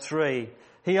verse 3.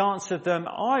 He answered them,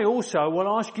 I also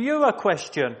will ask you a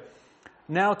question.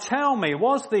 Now tell me,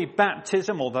 was the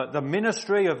baptism or the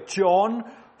ministry of John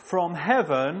from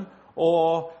heaven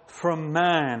or from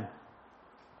man?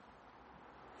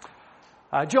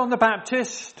 John the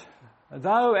Baptist,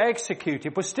 though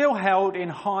executed, was still held in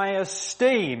high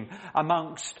esteem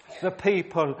amongst the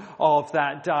people of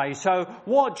that day. So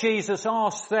what Jesus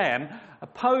asked them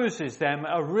poses them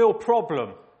a real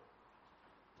problem.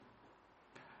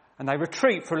 And they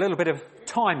retreat for a little bit of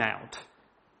time out.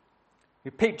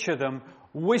 You picture them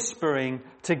whispering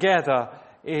together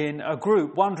in a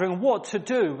group, wondering what to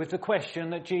do with the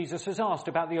question that Jesus has asked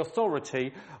about the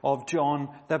authority of John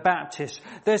the Baptist.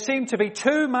 There seem to be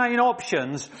two main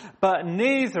options, but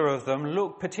neither of them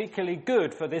look particularly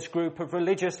good for this group of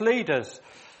religious leaders.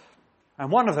 And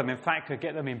one of them, in fact, could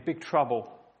get them in big trouble.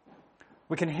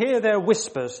 We can hear their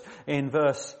whispers in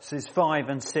verses 5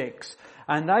 and 6.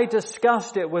 And they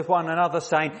discussed it with one another,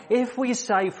 saying, if we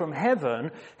say from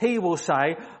heaven, he will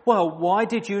say, well, why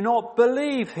did you not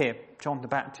believe him, John the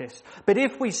Baptist? But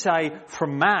if we say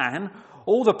from man,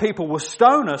 all the people will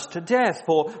stone us to death,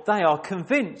 for they are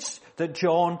convinced that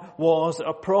John was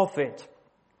a prophet.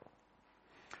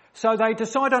 So they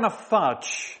decide on a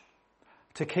fudge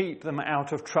to keep them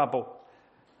out of trouble.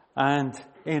 And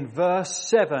in verse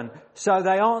 7, so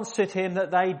they answered him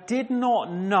that they did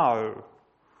not know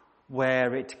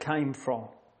where it came from.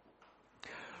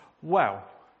 Well,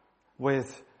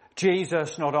 with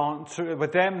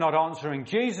them not answering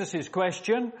Jesus'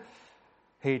 question,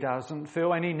 he doesn't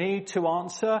feel any need to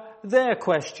answer their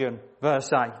question.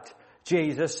 Verse 8,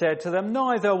 Jesus said to them,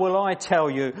 neither will I tell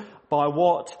you by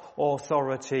what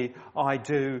authority I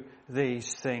do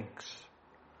these things.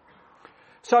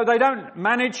 So they don't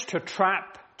manage to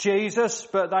trap Jesus,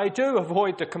 but they do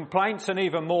avoid the complaints and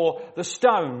even more the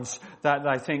stones that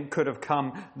they think could have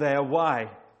come their way.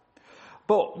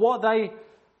 But what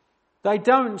they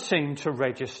don't seem to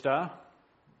register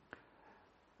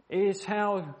is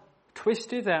how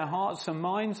twisted their hearts and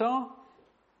minds are.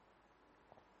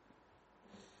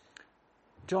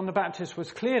 John the Baptist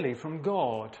was clearly from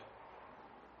God,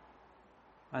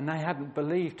 and they hadn't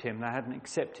believed him, they hadn't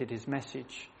accepted his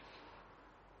message.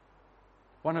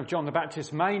 One of John the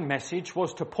Baptist's main message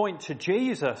was to point to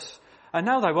Jesus, and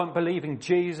now they weren't believing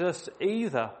Jesus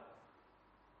either.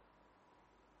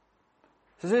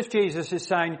 It's as if Jesus is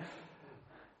saying,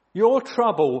 your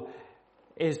trouble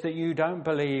is that you don't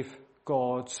believe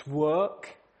God's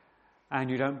work and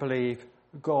you don't believe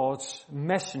God's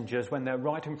messengers when they're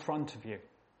right in front of you.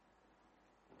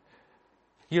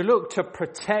 You look to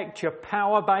protect your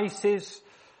power bases.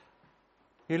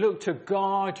 You look to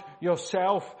guard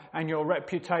yourself and your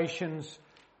reputations,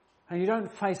 and you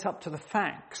don't face up to the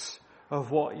facts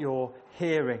of what you're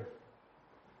hearing.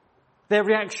 Their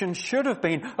reaction should have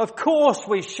been, of course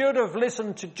we should have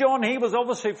listened to John, he was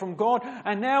obviously from God,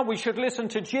 and now we should listen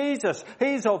to Jesus,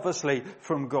 he's obviously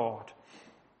from God.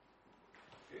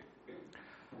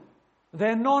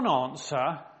 Their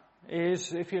non-answer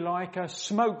is, if you like, a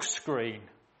smokescreen.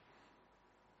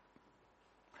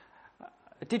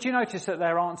 Did you notice that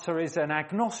their answer is an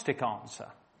agnostic answer?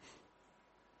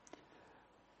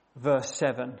 Verse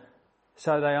 7.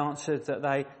 So they answered that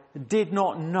they did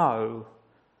not know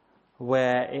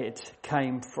where it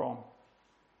came from.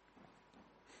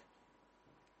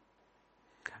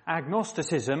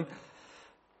 Agnosticism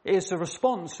is the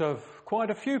response of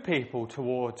quite a few people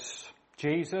towards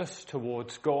Jesus,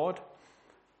 towards God.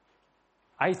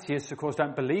 Atheists, of course,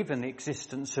 don't believe in the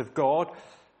existence of God.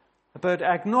 But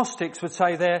agnostics would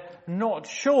say they're not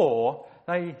sure,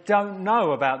 they don't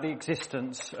know about the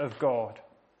existence of God.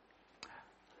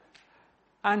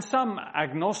 And some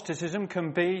agnosticism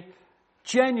can be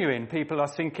genuine. People are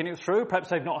thinking it through.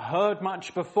 Perhaps they've not heard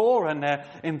much before and they're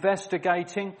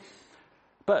investigating.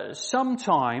 But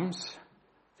sometimes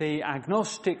the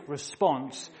agnostic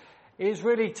response is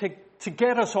really to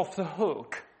get us off the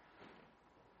hook.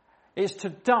 It's to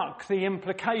duck the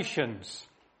implications.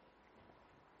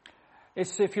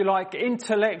 It's, if you like,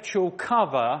 intellectual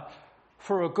cover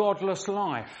for a godless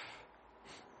life.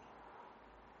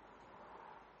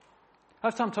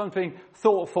 I've sometimes been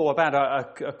thoughtful about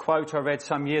a quote I read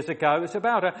some years ago. It's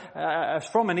about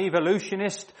from an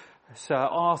evolutionist, Sir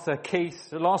Arthur Keith,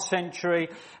 the last century,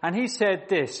 and he said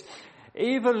this: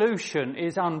 evolution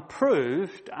is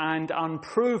unproved and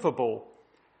unprovable.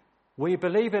 We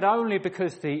believe it only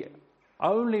because the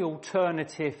only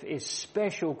alternative is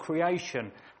special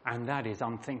creation, and that is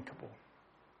unthinkable.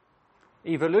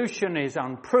 Evolution is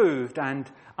unproved and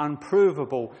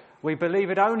unprovable. We believe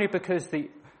it only because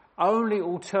the only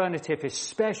alternative is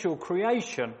special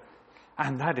creation,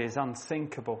 and that is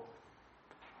unthinkable.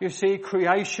 You see,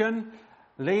 creation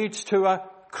leads to a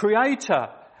creator,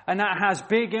 And that has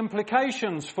big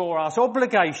implications for us,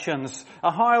 obligations,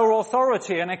 a higher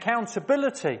authority and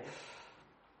accountability.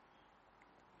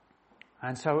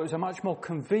 And so it was a much more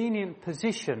convenient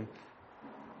position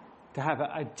to have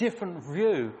a different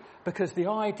view, because the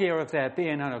idea of there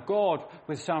being a God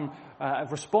with some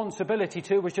responsibility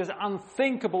to was just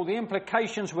unthinkable. The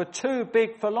implications were too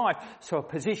big for life. So a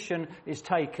position is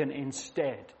taken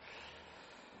instead.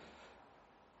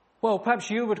 Well, perhaps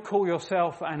you would call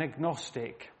yourself an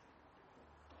agnostic.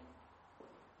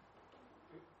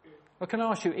 I can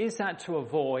ask you, is that to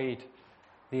avoid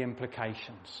the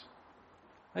implications?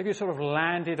 Maybe you sort of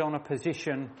landed on a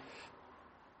position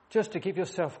just to give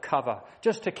yourself cover,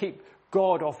 just to keep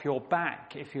God off your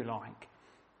back, if you like.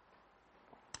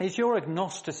 Is your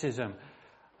agnosticism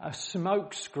a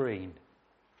smokescreen?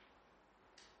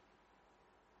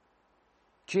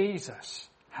 Jesus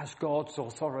has God's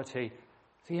authority.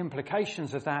 The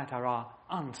implications of that are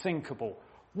unthinkable.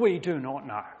 We do not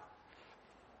know.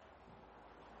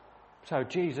 So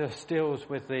Jesus deals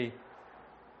with the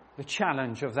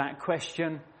challenge of that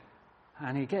question,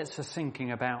 and he gets us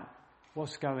thinking about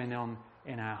what's going on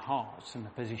in our hearts and the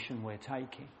position we're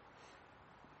taking.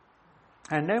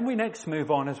 And then we next move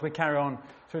on, as we carry on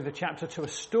through the chapter, to a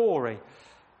story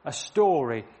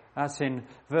that's in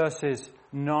verses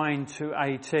 9 to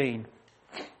 18.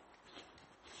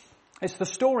 It's the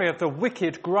story of the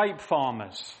wicked grape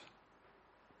farmers.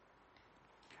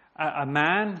 A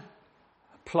man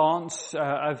plants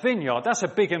a vineyard. That's a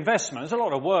big investment. There's a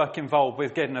lot of work involved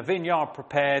with getting a vineyard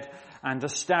prepared and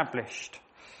established.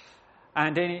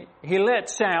 And he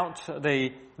lets out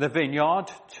the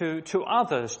vineyard to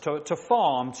others, to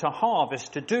farm, to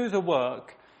harvest, to do the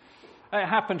work. It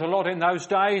happened a lot in those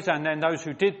days, and then those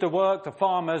who did the work, the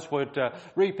farmers, would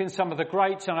reap in some of the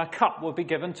grapes, and a cut would be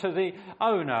given to the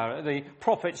owner. The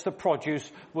profits, the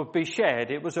produce, would be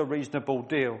shared. It was a reasonable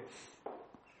deal.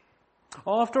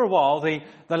 After a while, the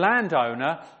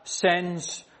landowner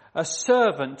sends a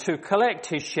servant to collect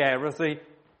his share of the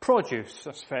produce.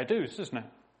 That's fair dues, isn't it?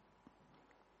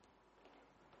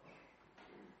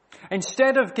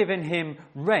 Instead of giving him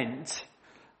rent,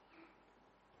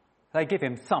 they give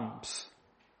him thumps.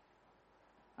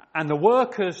 And the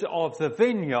workers of the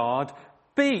vineyard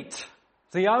beat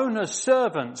the owner's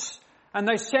servants, and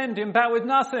they send him back with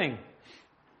nothing.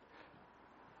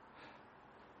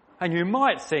 And you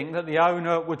might think that the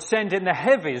owner would send in the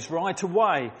heavies right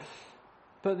away.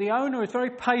 But the owner is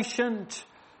very patient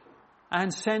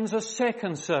and sends a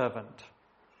second servant.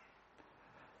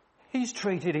 He's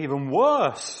treated even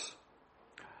worse.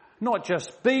 Not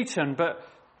just beaten, but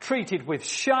treated with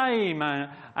shame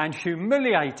and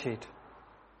humiliated.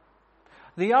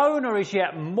 The owner is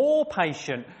yet more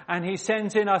patient, and he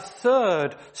sends in a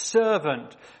third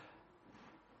servant.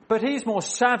 But he's more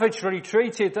savagely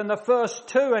treated than the first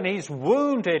two, and he's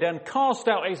wounded and cast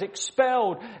out. He's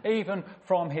expelled even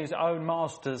from his own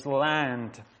master's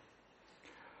land.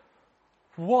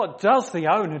 What does the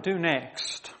owner do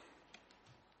next?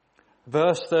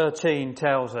 Verse 13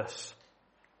 tells us,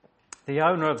 the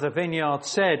owner of the vineyard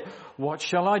said, "What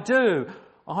shall I do?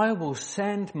 I will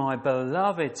send my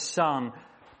beloved son.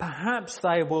 Perhaps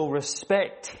they will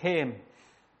respect him."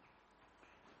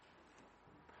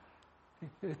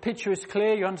 The picture is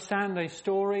clear. You understand the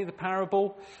story, the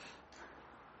parable.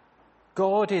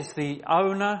 God is the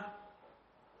owner.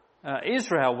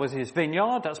 Israel was his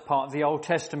vineyard. That's part of the Old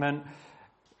Testament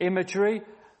imagery.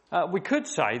 We could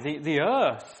say the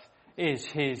earth is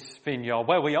his vineyard.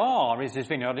 Where we are is his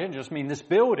vineyard. It doesn't just mean this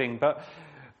building, but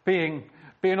being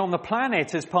on the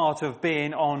planet is part of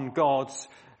being on God's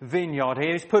vineyard.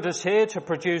 He's put us here to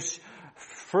produce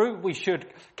fruit. We should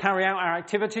carry out our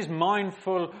activities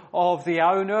mindful of the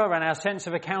owner and our sense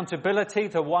of accountability,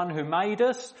 the one who made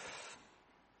us.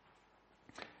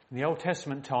 In the Old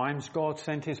Testament times, God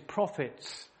sent his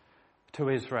prophets to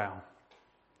Israel.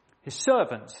 His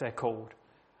servants, they're called,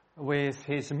 with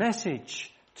his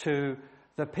message to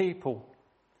the people.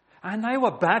 And they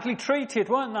were badly treated,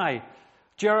 weren't they?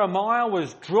 Jeremiah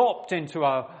was dropped into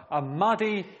a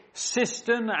muddy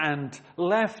cistern and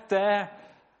left there.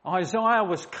 Isaiah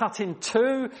was cut in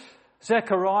two.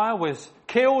 Zechariah was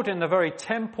killed in the very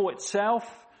temple itself.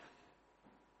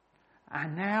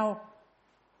 And now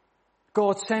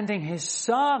God's sending his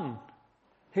son,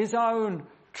 his own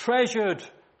treasured,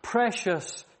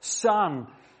 precious son.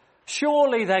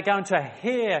 Surely they're going to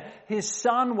hear his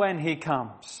son when he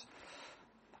comes.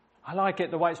 I like it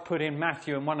the way it's put in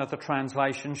Matthew in one of the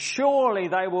translations. Surely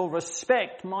they will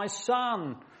respect my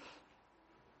son.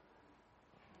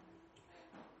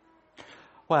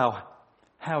 Well,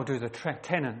 how do the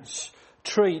tenants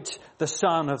treat the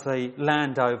son of the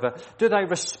landowner? Do they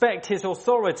respect his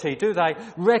authority? Do they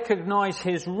recognise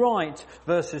his right?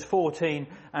 Verses 14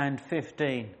 and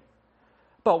 15.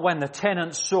 But when the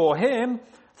tenants saw him,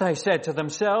 they said to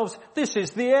themselves, "This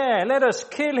is the heir. Let us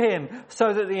kill him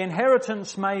so that the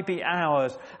inheritance may be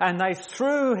ours." And they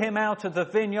threw him out of the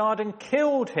vineyard and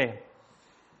killed him.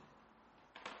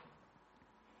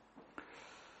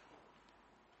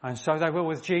 And so they will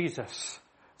with Jesus.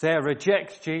 They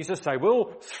reject Jesus. They will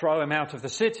throw him out of the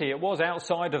city. It was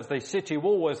outside of the city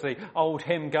wall, as the old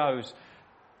hymn goes,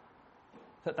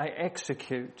 that they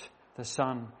execute the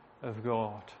Son of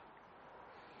God.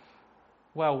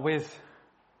 Well, with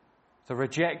the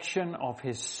rejection of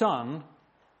his son,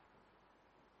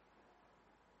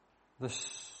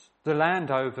 the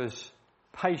landowner's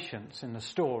patience in the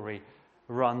story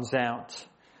runs out.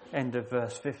 End of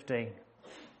verse 15.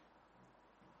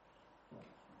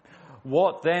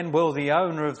 What then will the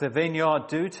owner of the vineyard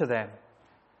do to them?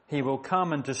 He will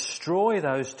come and destroy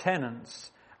those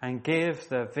tenants and give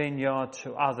the vineyard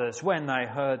to others. When they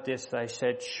heard this, they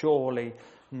said, "Surely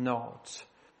not."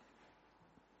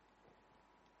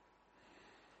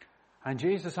 And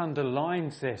Jesus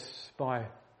underlines this by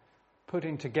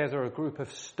putting together a group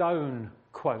of stone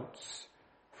quotes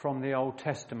from the Old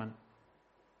Testament.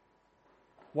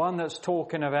 One that's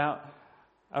talking about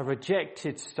a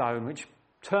rejected stone, which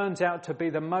turns out to be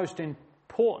the most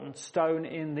important stone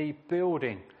in the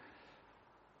building.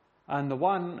 And the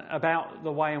one about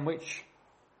the way in which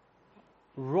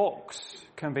rocks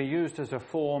can be used as a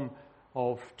form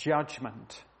of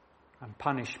judgment and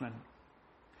punishment.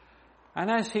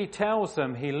 And as he tells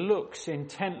them, he looks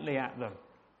intently at them.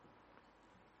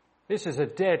 This is a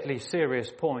deadly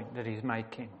serious point that he's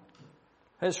making.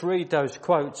 Let's read those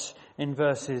quotes in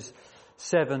verses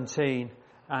 17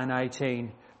 and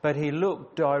 18. But he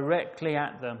looked directly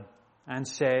at them and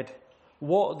said,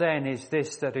 "What then is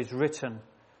this that is written?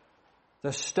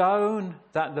 The stone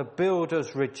that the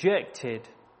builders rejected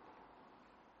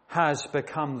has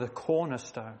become the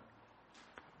cornerstone.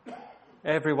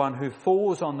 Everyone who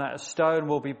falls on that stone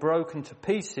will be broken to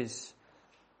pieces,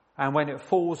 and when it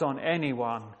falls on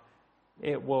anyone,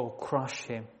 it will crush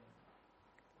him."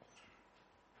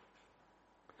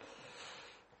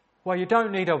 Well, you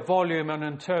don't need a volume on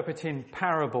interpreting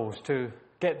parables to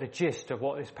get the gist of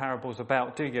what this parable's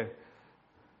about, do you?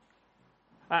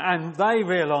 And they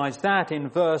realised that in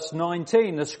verse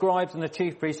 19. The scribes and the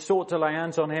chief priests sought to lay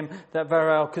hands on him that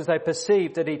very well, because they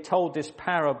perceived that he told this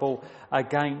parable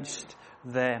against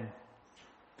them.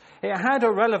 It had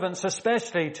a relevance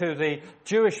especially to the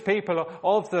Jewish people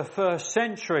of the first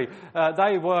century.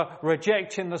 They were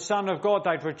rejecting the Son of God.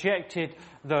 They'd rejected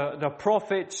the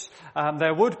prophets.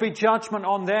 There would be judgment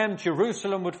on them.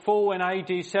 Jerusalem would fall in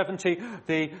AD 70.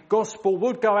 The gospel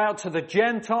would go out to the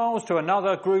Gentiles, to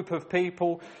another group of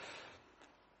people.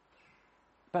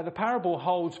 But the parable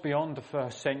holds beyond the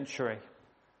first century.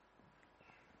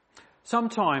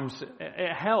 Sometimes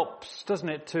it helps, doesn't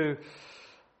it, to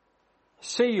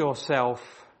see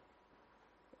yourself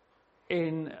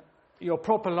in your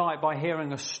proper light by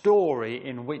hearing a story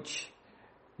in which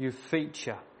you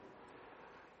feature.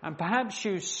 And perhaps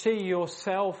you see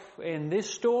yourself in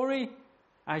this story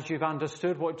as you've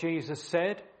understood what Jesus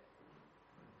said.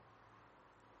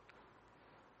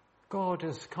 God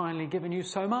has kindly given you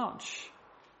so much.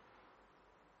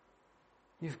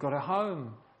 You've got a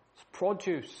home, it's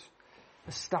produce,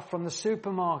 the stuff from the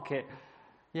supermarket.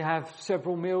 You have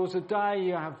several meals a day,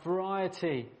 you have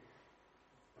variety.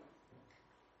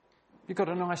 You've got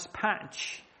a nice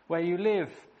patch where you live,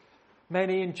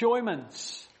 many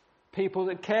enjoyments, people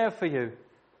that care for you.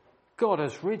 God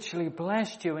has richly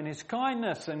blessed you in his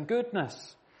kindness and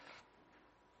goodness.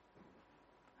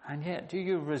 And yet, do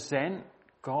you resent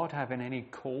God having any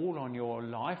call on your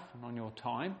life and on your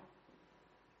time?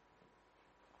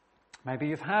 Maybe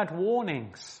you've had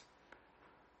warnings.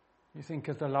 You think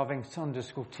of the loving Sunday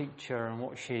school teacher and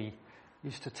what she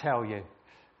used to tell you.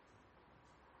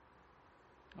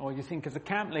 Or you think of the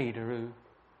camp leader who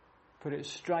put it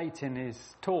straight in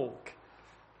his talk.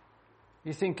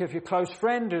 You think of your close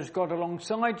friend who's got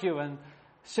alongside you and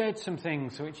said some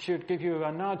things which should give you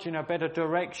a nudge in a better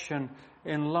direction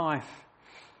in life.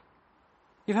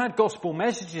 You've had gospel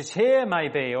messages here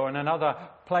maybe, or in another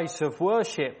place of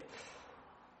worship.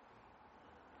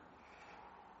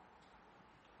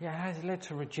 Yeah, has it led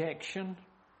to rejection?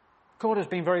 God has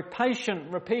been very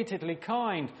patient, repeatedly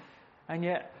kind, and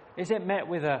yet is it met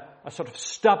with a sort of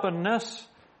stubbornness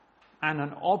and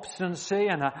an obstinacy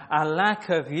and a lack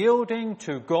of yielding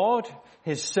to God,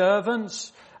 his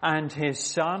servants and his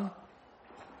Son?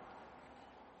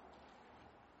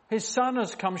 His son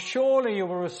has come. Surely you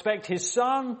will respect his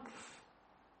son.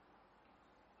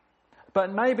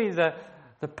 But maybe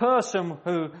the person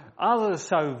who others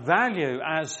so value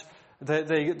as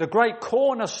the great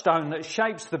cornerstone that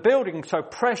shapes the building, so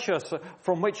precious,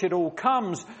 from which it all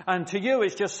comes, and to you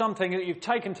it's just something that you've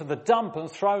taken to the dump and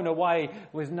thrown away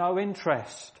with no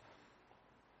interest.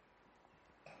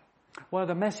 Well,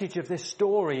 the message of this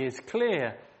story is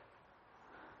clear.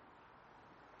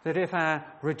 That if our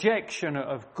rejection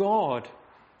of God,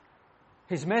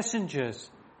 his messengers,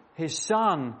 his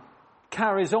son,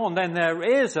 carries on, then there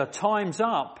is a time's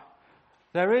up.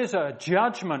 There is a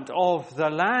judgment of the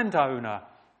landowner.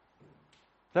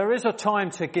 There is a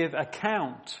time to give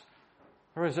account.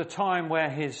 There is a time where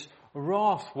his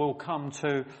wrath will come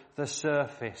to the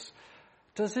surface.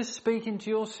 Does this speak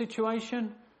into your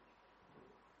situation?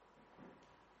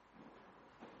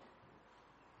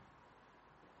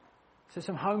 Is there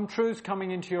some home truth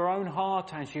coming into your own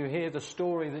heart as you hear the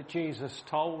story that Jesus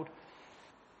told?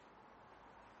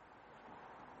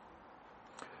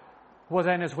 Well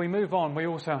then, as we move on, we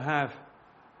also have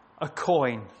a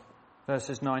coin,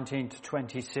 verses 19 to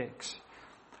 26.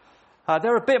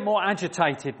 They're a bit more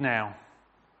agitated now.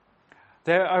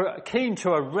 They're keen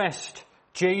to arrest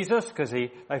Jesus because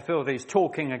they feel that he's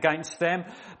talking against them.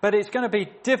 But it's going to be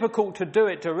difficult to do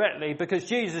it directly because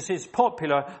Jesus is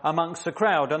popular amongst the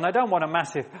crowd and they don't want a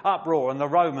massive uproar and the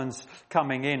Romans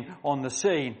coming in on the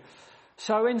scene.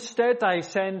 So instead they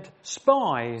send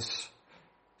spies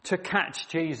to catch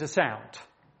Jesus out.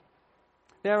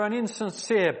 They're an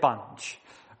insincere bunch.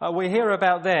 We hear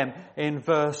about them in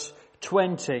verse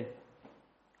 20.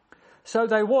 So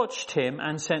they watched him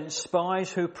and sent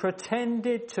spies who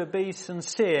pretended to be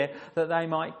sincere that they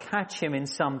might catch him in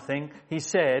something he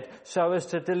said, so as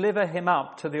to deliver him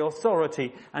up to the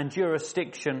authority and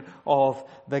jurisdiction of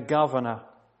the governor.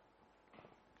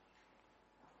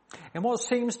 In what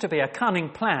seems to be a cunning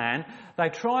plan, they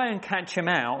try and catch him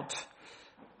out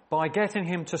by getting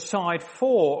him to side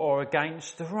for or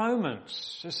against the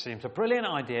Romans. This seems a brilliant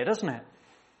idea, doesn't it?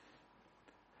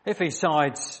 If he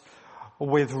sides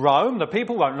with Rome, the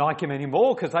people won't like him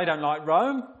anymore because they don't like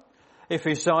Rome. If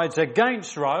he sides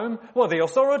against Rome, well, the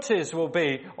authorities will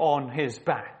be on his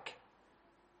back.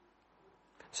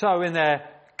 So in their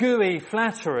gooey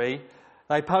flattery,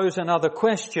 they pose another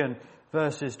question,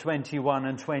 verses 21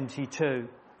 and 22.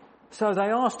 So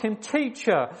they asked him,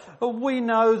 "Teacher, we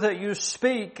know that you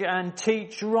speak and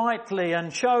teach rightly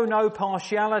and show no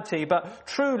partiality, but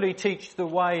truly teach the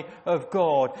way of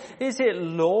God. Is it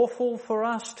lawful for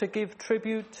us to give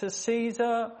tribute to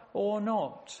Caesar or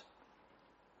not?"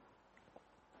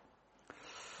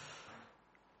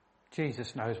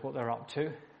 Jesus knows what they're up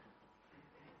to,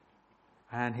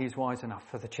 and he's wise enough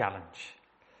for the challenge.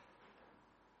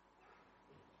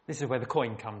 This is where the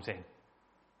coin comes in.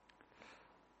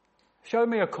 "Show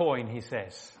me a coin," he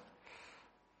says.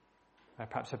 They're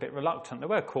perhaps a bit reluctant. There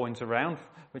were coins around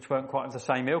which weren't quite of the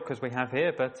same ilk as we have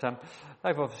here, but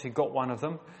they've obviously got one of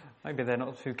them. Maybe they're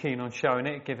not too keen on showing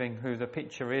it, given who the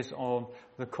picture is on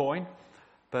the coin.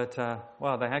 But,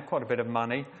 they had quite a bit of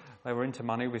money. They were into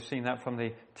money. We've seen that from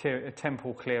the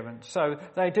temple clearance. So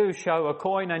they do show a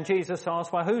coin, and Jesus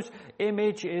asks, well, whose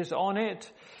image is on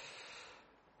it?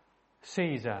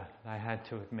 Caesar, they had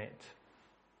to admit.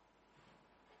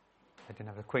 They didn't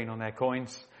have the queen on their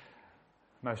coins.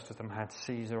 Most of them had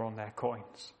Caesar on their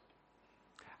coins.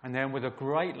 And then with a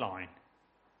great line,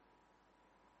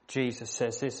 Jesus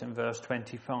says this in verse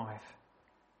 25.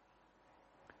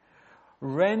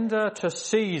 "Render to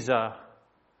Caesar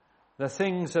the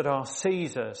things that are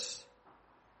Caesar's,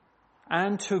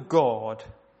 and to God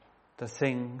the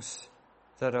things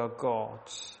that are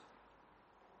God's."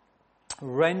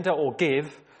 Render or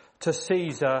give to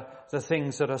Caesar the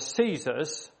things that are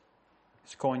Caesar's.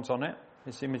 His coin's on it,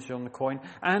 his image is on the coin.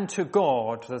 "And to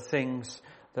God the things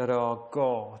that are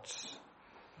God's."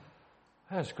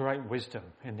 There's great wisdom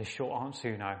in this short answer,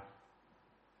 you know.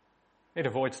 It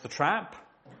avoids the trap.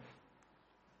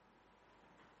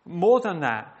 More than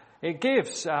that, it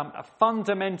gives a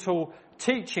fundamental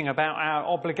teaching about our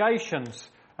obligations.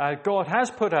 God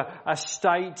has put a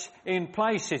state in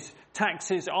place.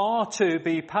 Taxes are to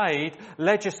be paid.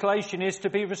 Legislation is to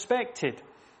be respected.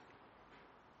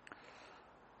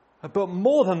 But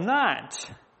more than that,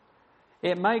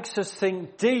 it makes us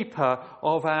think deeper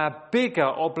of our bigger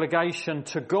obligation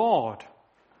to God.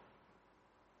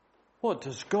 What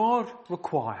does God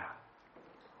require?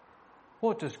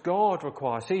 What does God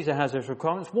require? Caesar has his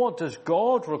requirements. What does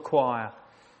God require?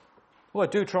 Well,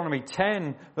 Deuteronomy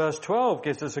 10 verse 12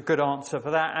 gives us a good answer for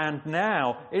that. "And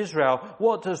now, Israel,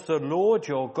 what does the Lord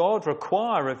your God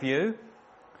require of you?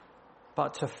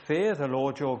 but to fear the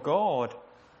Lord your God,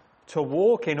 to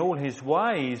walk in all his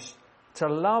ways, to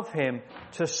love him,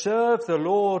 to serve the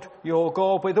Lord your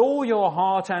God with all your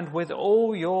heart and with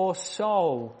all your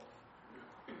soul.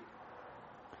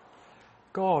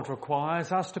 God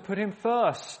requires us to put him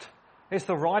first. It's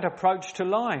the right approach to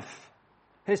life.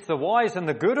 It's the wise and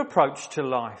the good approach to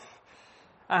life.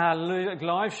 Our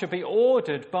lives should be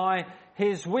ordered by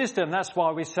his wisdom. That's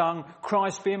why we sung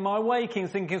Christ be in my waking,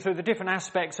 thinking through the different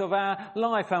aspects of our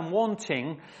life and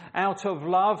wanting out of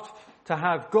love to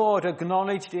have God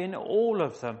acknowledged in all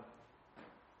of them.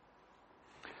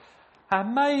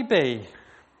 And maybe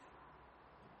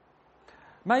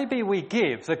we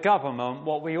give the government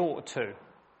what we ought to.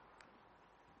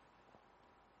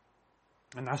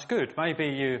 And that's good.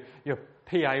 Maybe your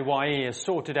PAYE is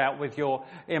sorted out with your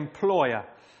employer.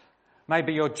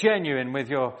 Maybe you're genuine with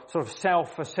your sort of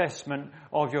self-assessment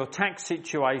of your tax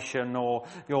situation, or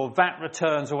your VAT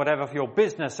returns or whatever for your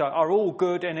business are all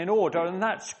good and in order, and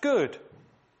that's good.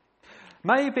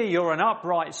 Maybe you're an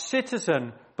upright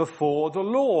citizen before the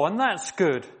law, and that's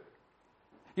good.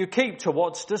 You keep to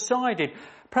what's decided.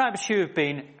 Perhaps you've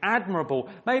been admirable,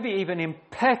 maybe even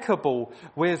impeccable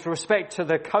with respect to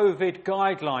the COVID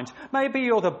guidelines. Maybe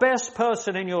you're the best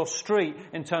person in your street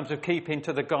in terms of keeping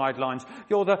to the guidelines.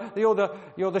 You're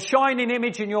the shining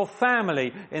image in your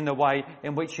family in the way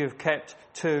in which you've kept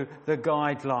to the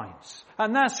guidelines.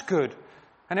 And that's good.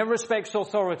 And it respects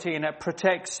authority and it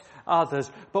protects others.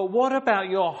 But what about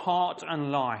your heart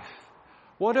and life?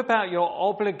 What about your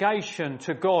obligation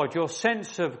to God, your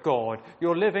sense of God,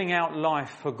 your living out life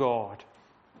for God?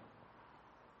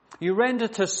 You render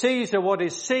to Caesar what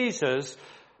is Caesar's,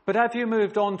 but have you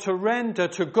moved on to render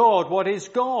to God what is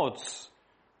God's?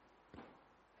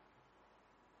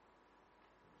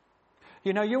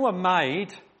 You know, you were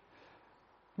made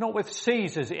not with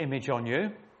Caesar's image on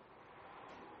you,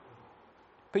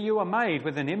 but you were made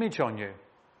with an image on you.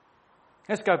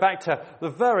 Let's go back to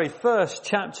the very first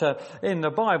chapter in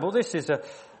the Bible. This is a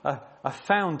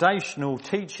foundational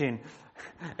teaching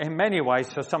in many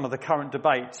ways for some of the current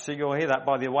debates. So you'll hear that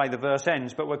by the way the verse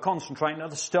ends, but we're concentrating at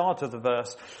the start of the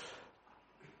verse.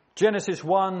 Genesis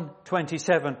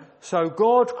 1:27. So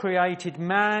God created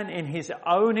man in his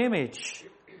own image.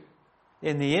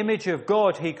 In the image of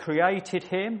God he created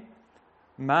him.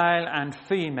 Male and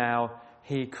female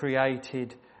he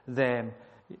created them.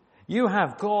 You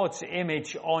have God's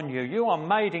image on you. You are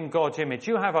made in God's image.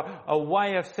 You have a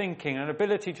way of thinking, an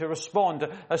ability to respond,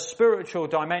 a spiritual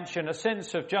dimension, a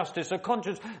sense of justice, a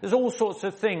conscience. There's all sorts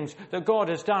of things that God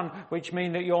has done which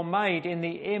mean that you're made in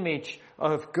the image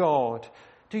of God.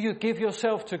 Do you give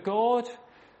yourself to God?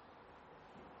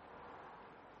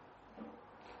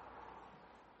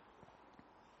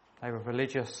 They were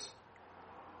religious,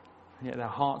 and yet their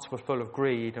hearts were full of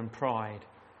greed and pride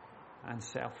and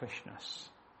selfishness.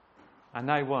 And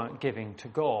they weren't giving to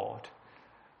God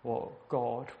what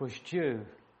God was due.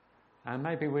 And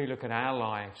maybe we look at our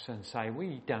lives and say,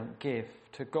 we don't give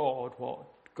to God what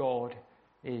God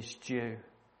is due.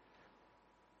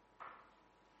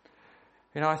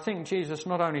 You know, I think Jesus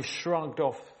not only shrugged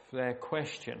off their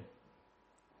question,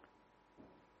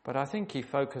 but I think he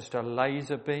focused a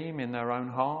laser beam in their own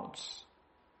hearts.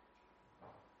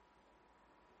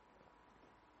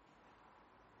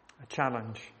 A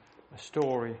challenge, a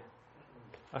story,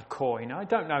 a coin. I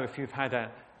don't know if you've had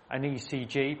an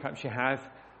ECG, perhaps you have,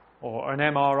 or an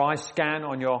MRI scan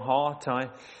on your heart. I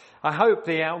hope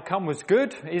the outcome is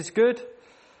good.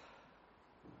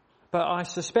 But I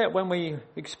suspect when we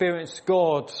experience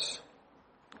God's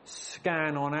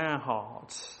scan on our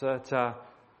hearts, that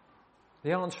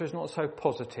the answer is not so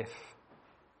positive.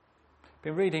 I've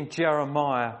been reading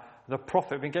Jeremiah, the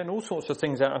prophet. I've been getting all sorts of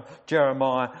things out of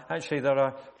Jeremiah, actually, that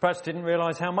I perhaps didn't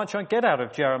realise how much I get out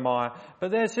of Jeremiah.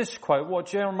 But there's this quote, what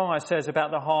Jeremiah says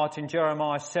about the heart in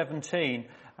Jeremiah 17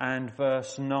 and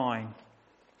verse 9.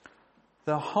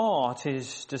 The heart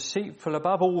is deceitful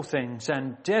above all things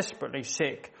and desperately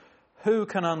sick. Who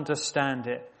can understand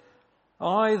it?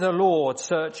 I, the Lord,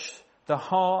 search the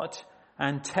heart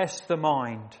and test the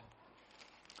mind,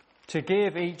 to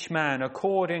give each man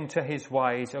according to his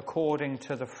ways, according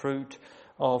to the fruit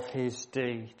of his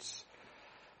deeds.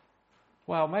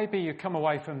 Well, maybe you come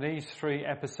away from these 3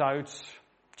 episodes,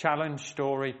 challenge,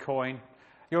 story, coin.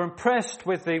 You're impressed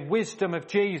with the wisdom of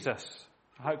Jesus.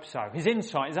 I hope so. His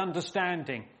insight, his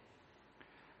understanding.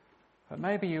 But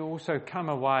maybe you also come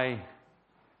away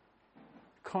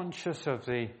conscious of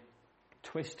the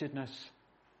twistedness,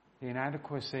 the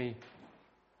inadequacy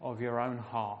of your own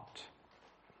heart.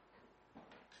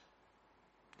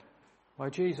 Well,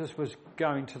 Jesus was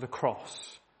going to the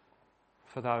cross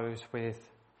for those with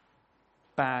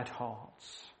bad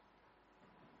hearts.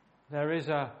 There is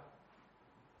a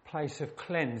place of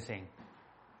cleansing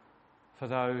for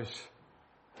those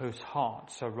whose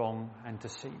hearts are wrong and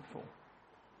deceitful.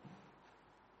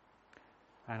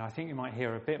 And I think you might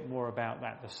hear a bit more about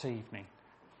that this evening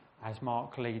as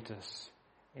Mark leads us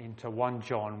into 1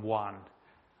 John 1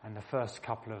 and the first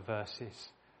couple of verses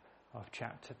of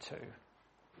chapter 2.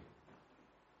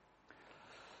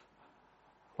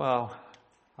 Well,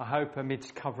 I hope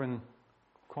amidst covering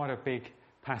quite a big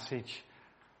passage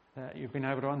that you've been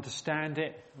able to understand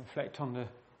it, reflect on the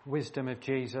wisdom of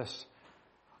Jesus.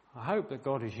 I hope that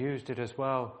God has used it as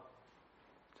well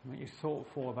to make you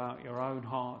thoughtful about your own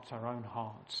hearts, our own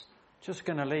hearts. Just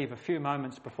going to leave a few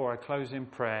moments before I close in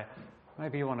prayer.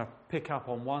 Maybe you want to pick up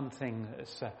on one thing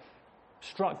that's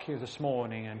struck you this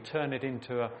morning and turn it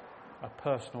into a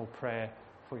personal prayer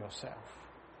for yourself.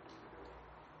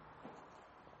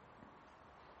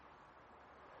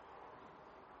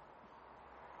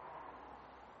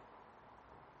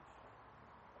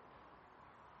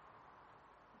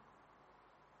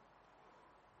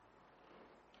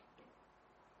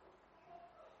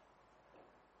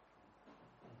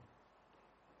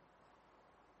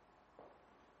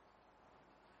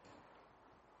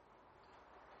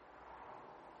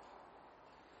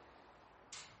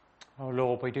 Oh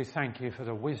Lord, we do thank you for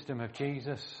the wisdom of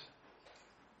Jesus,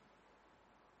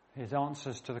 his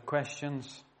answers to the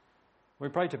questions. We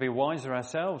pray to be wiser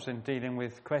ourselves in dealing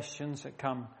with questions that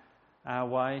come our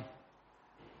way.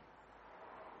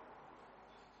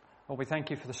 Lord, we thank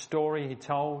you for the story he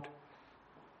told.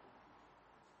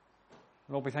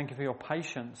 Lord, we thank you for your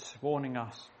patience, warning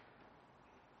us.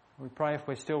 We pray if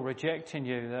we're still rejecting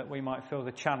you that we might feel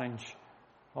the challenge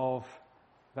of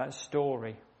that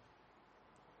story.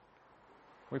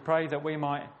 We pray that we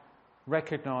might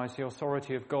recognise the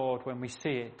authority of God when we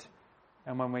see it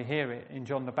and when we hear it in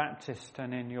John the Baptist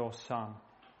and in your Son.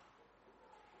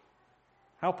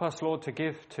 Help us, Lord, to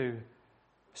give to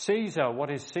Caesar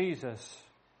what is Caesar's.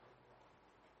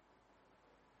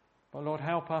 But Lord,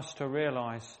 help us to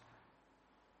realise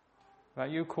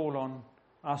that you call on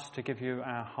us to give you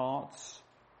our hearts,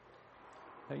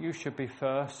 that you should be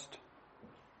first,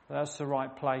 that's the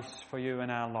right place for you in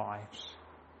our lives.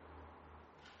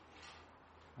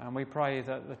 And we pray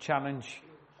that the challenge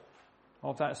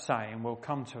of that saying will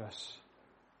come to us,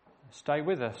 stay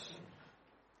with us,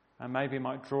 and maybe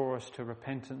might draw us to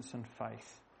repentance and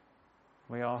faith.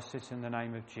 We ask this in the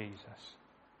name of Jesus.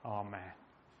 Amen.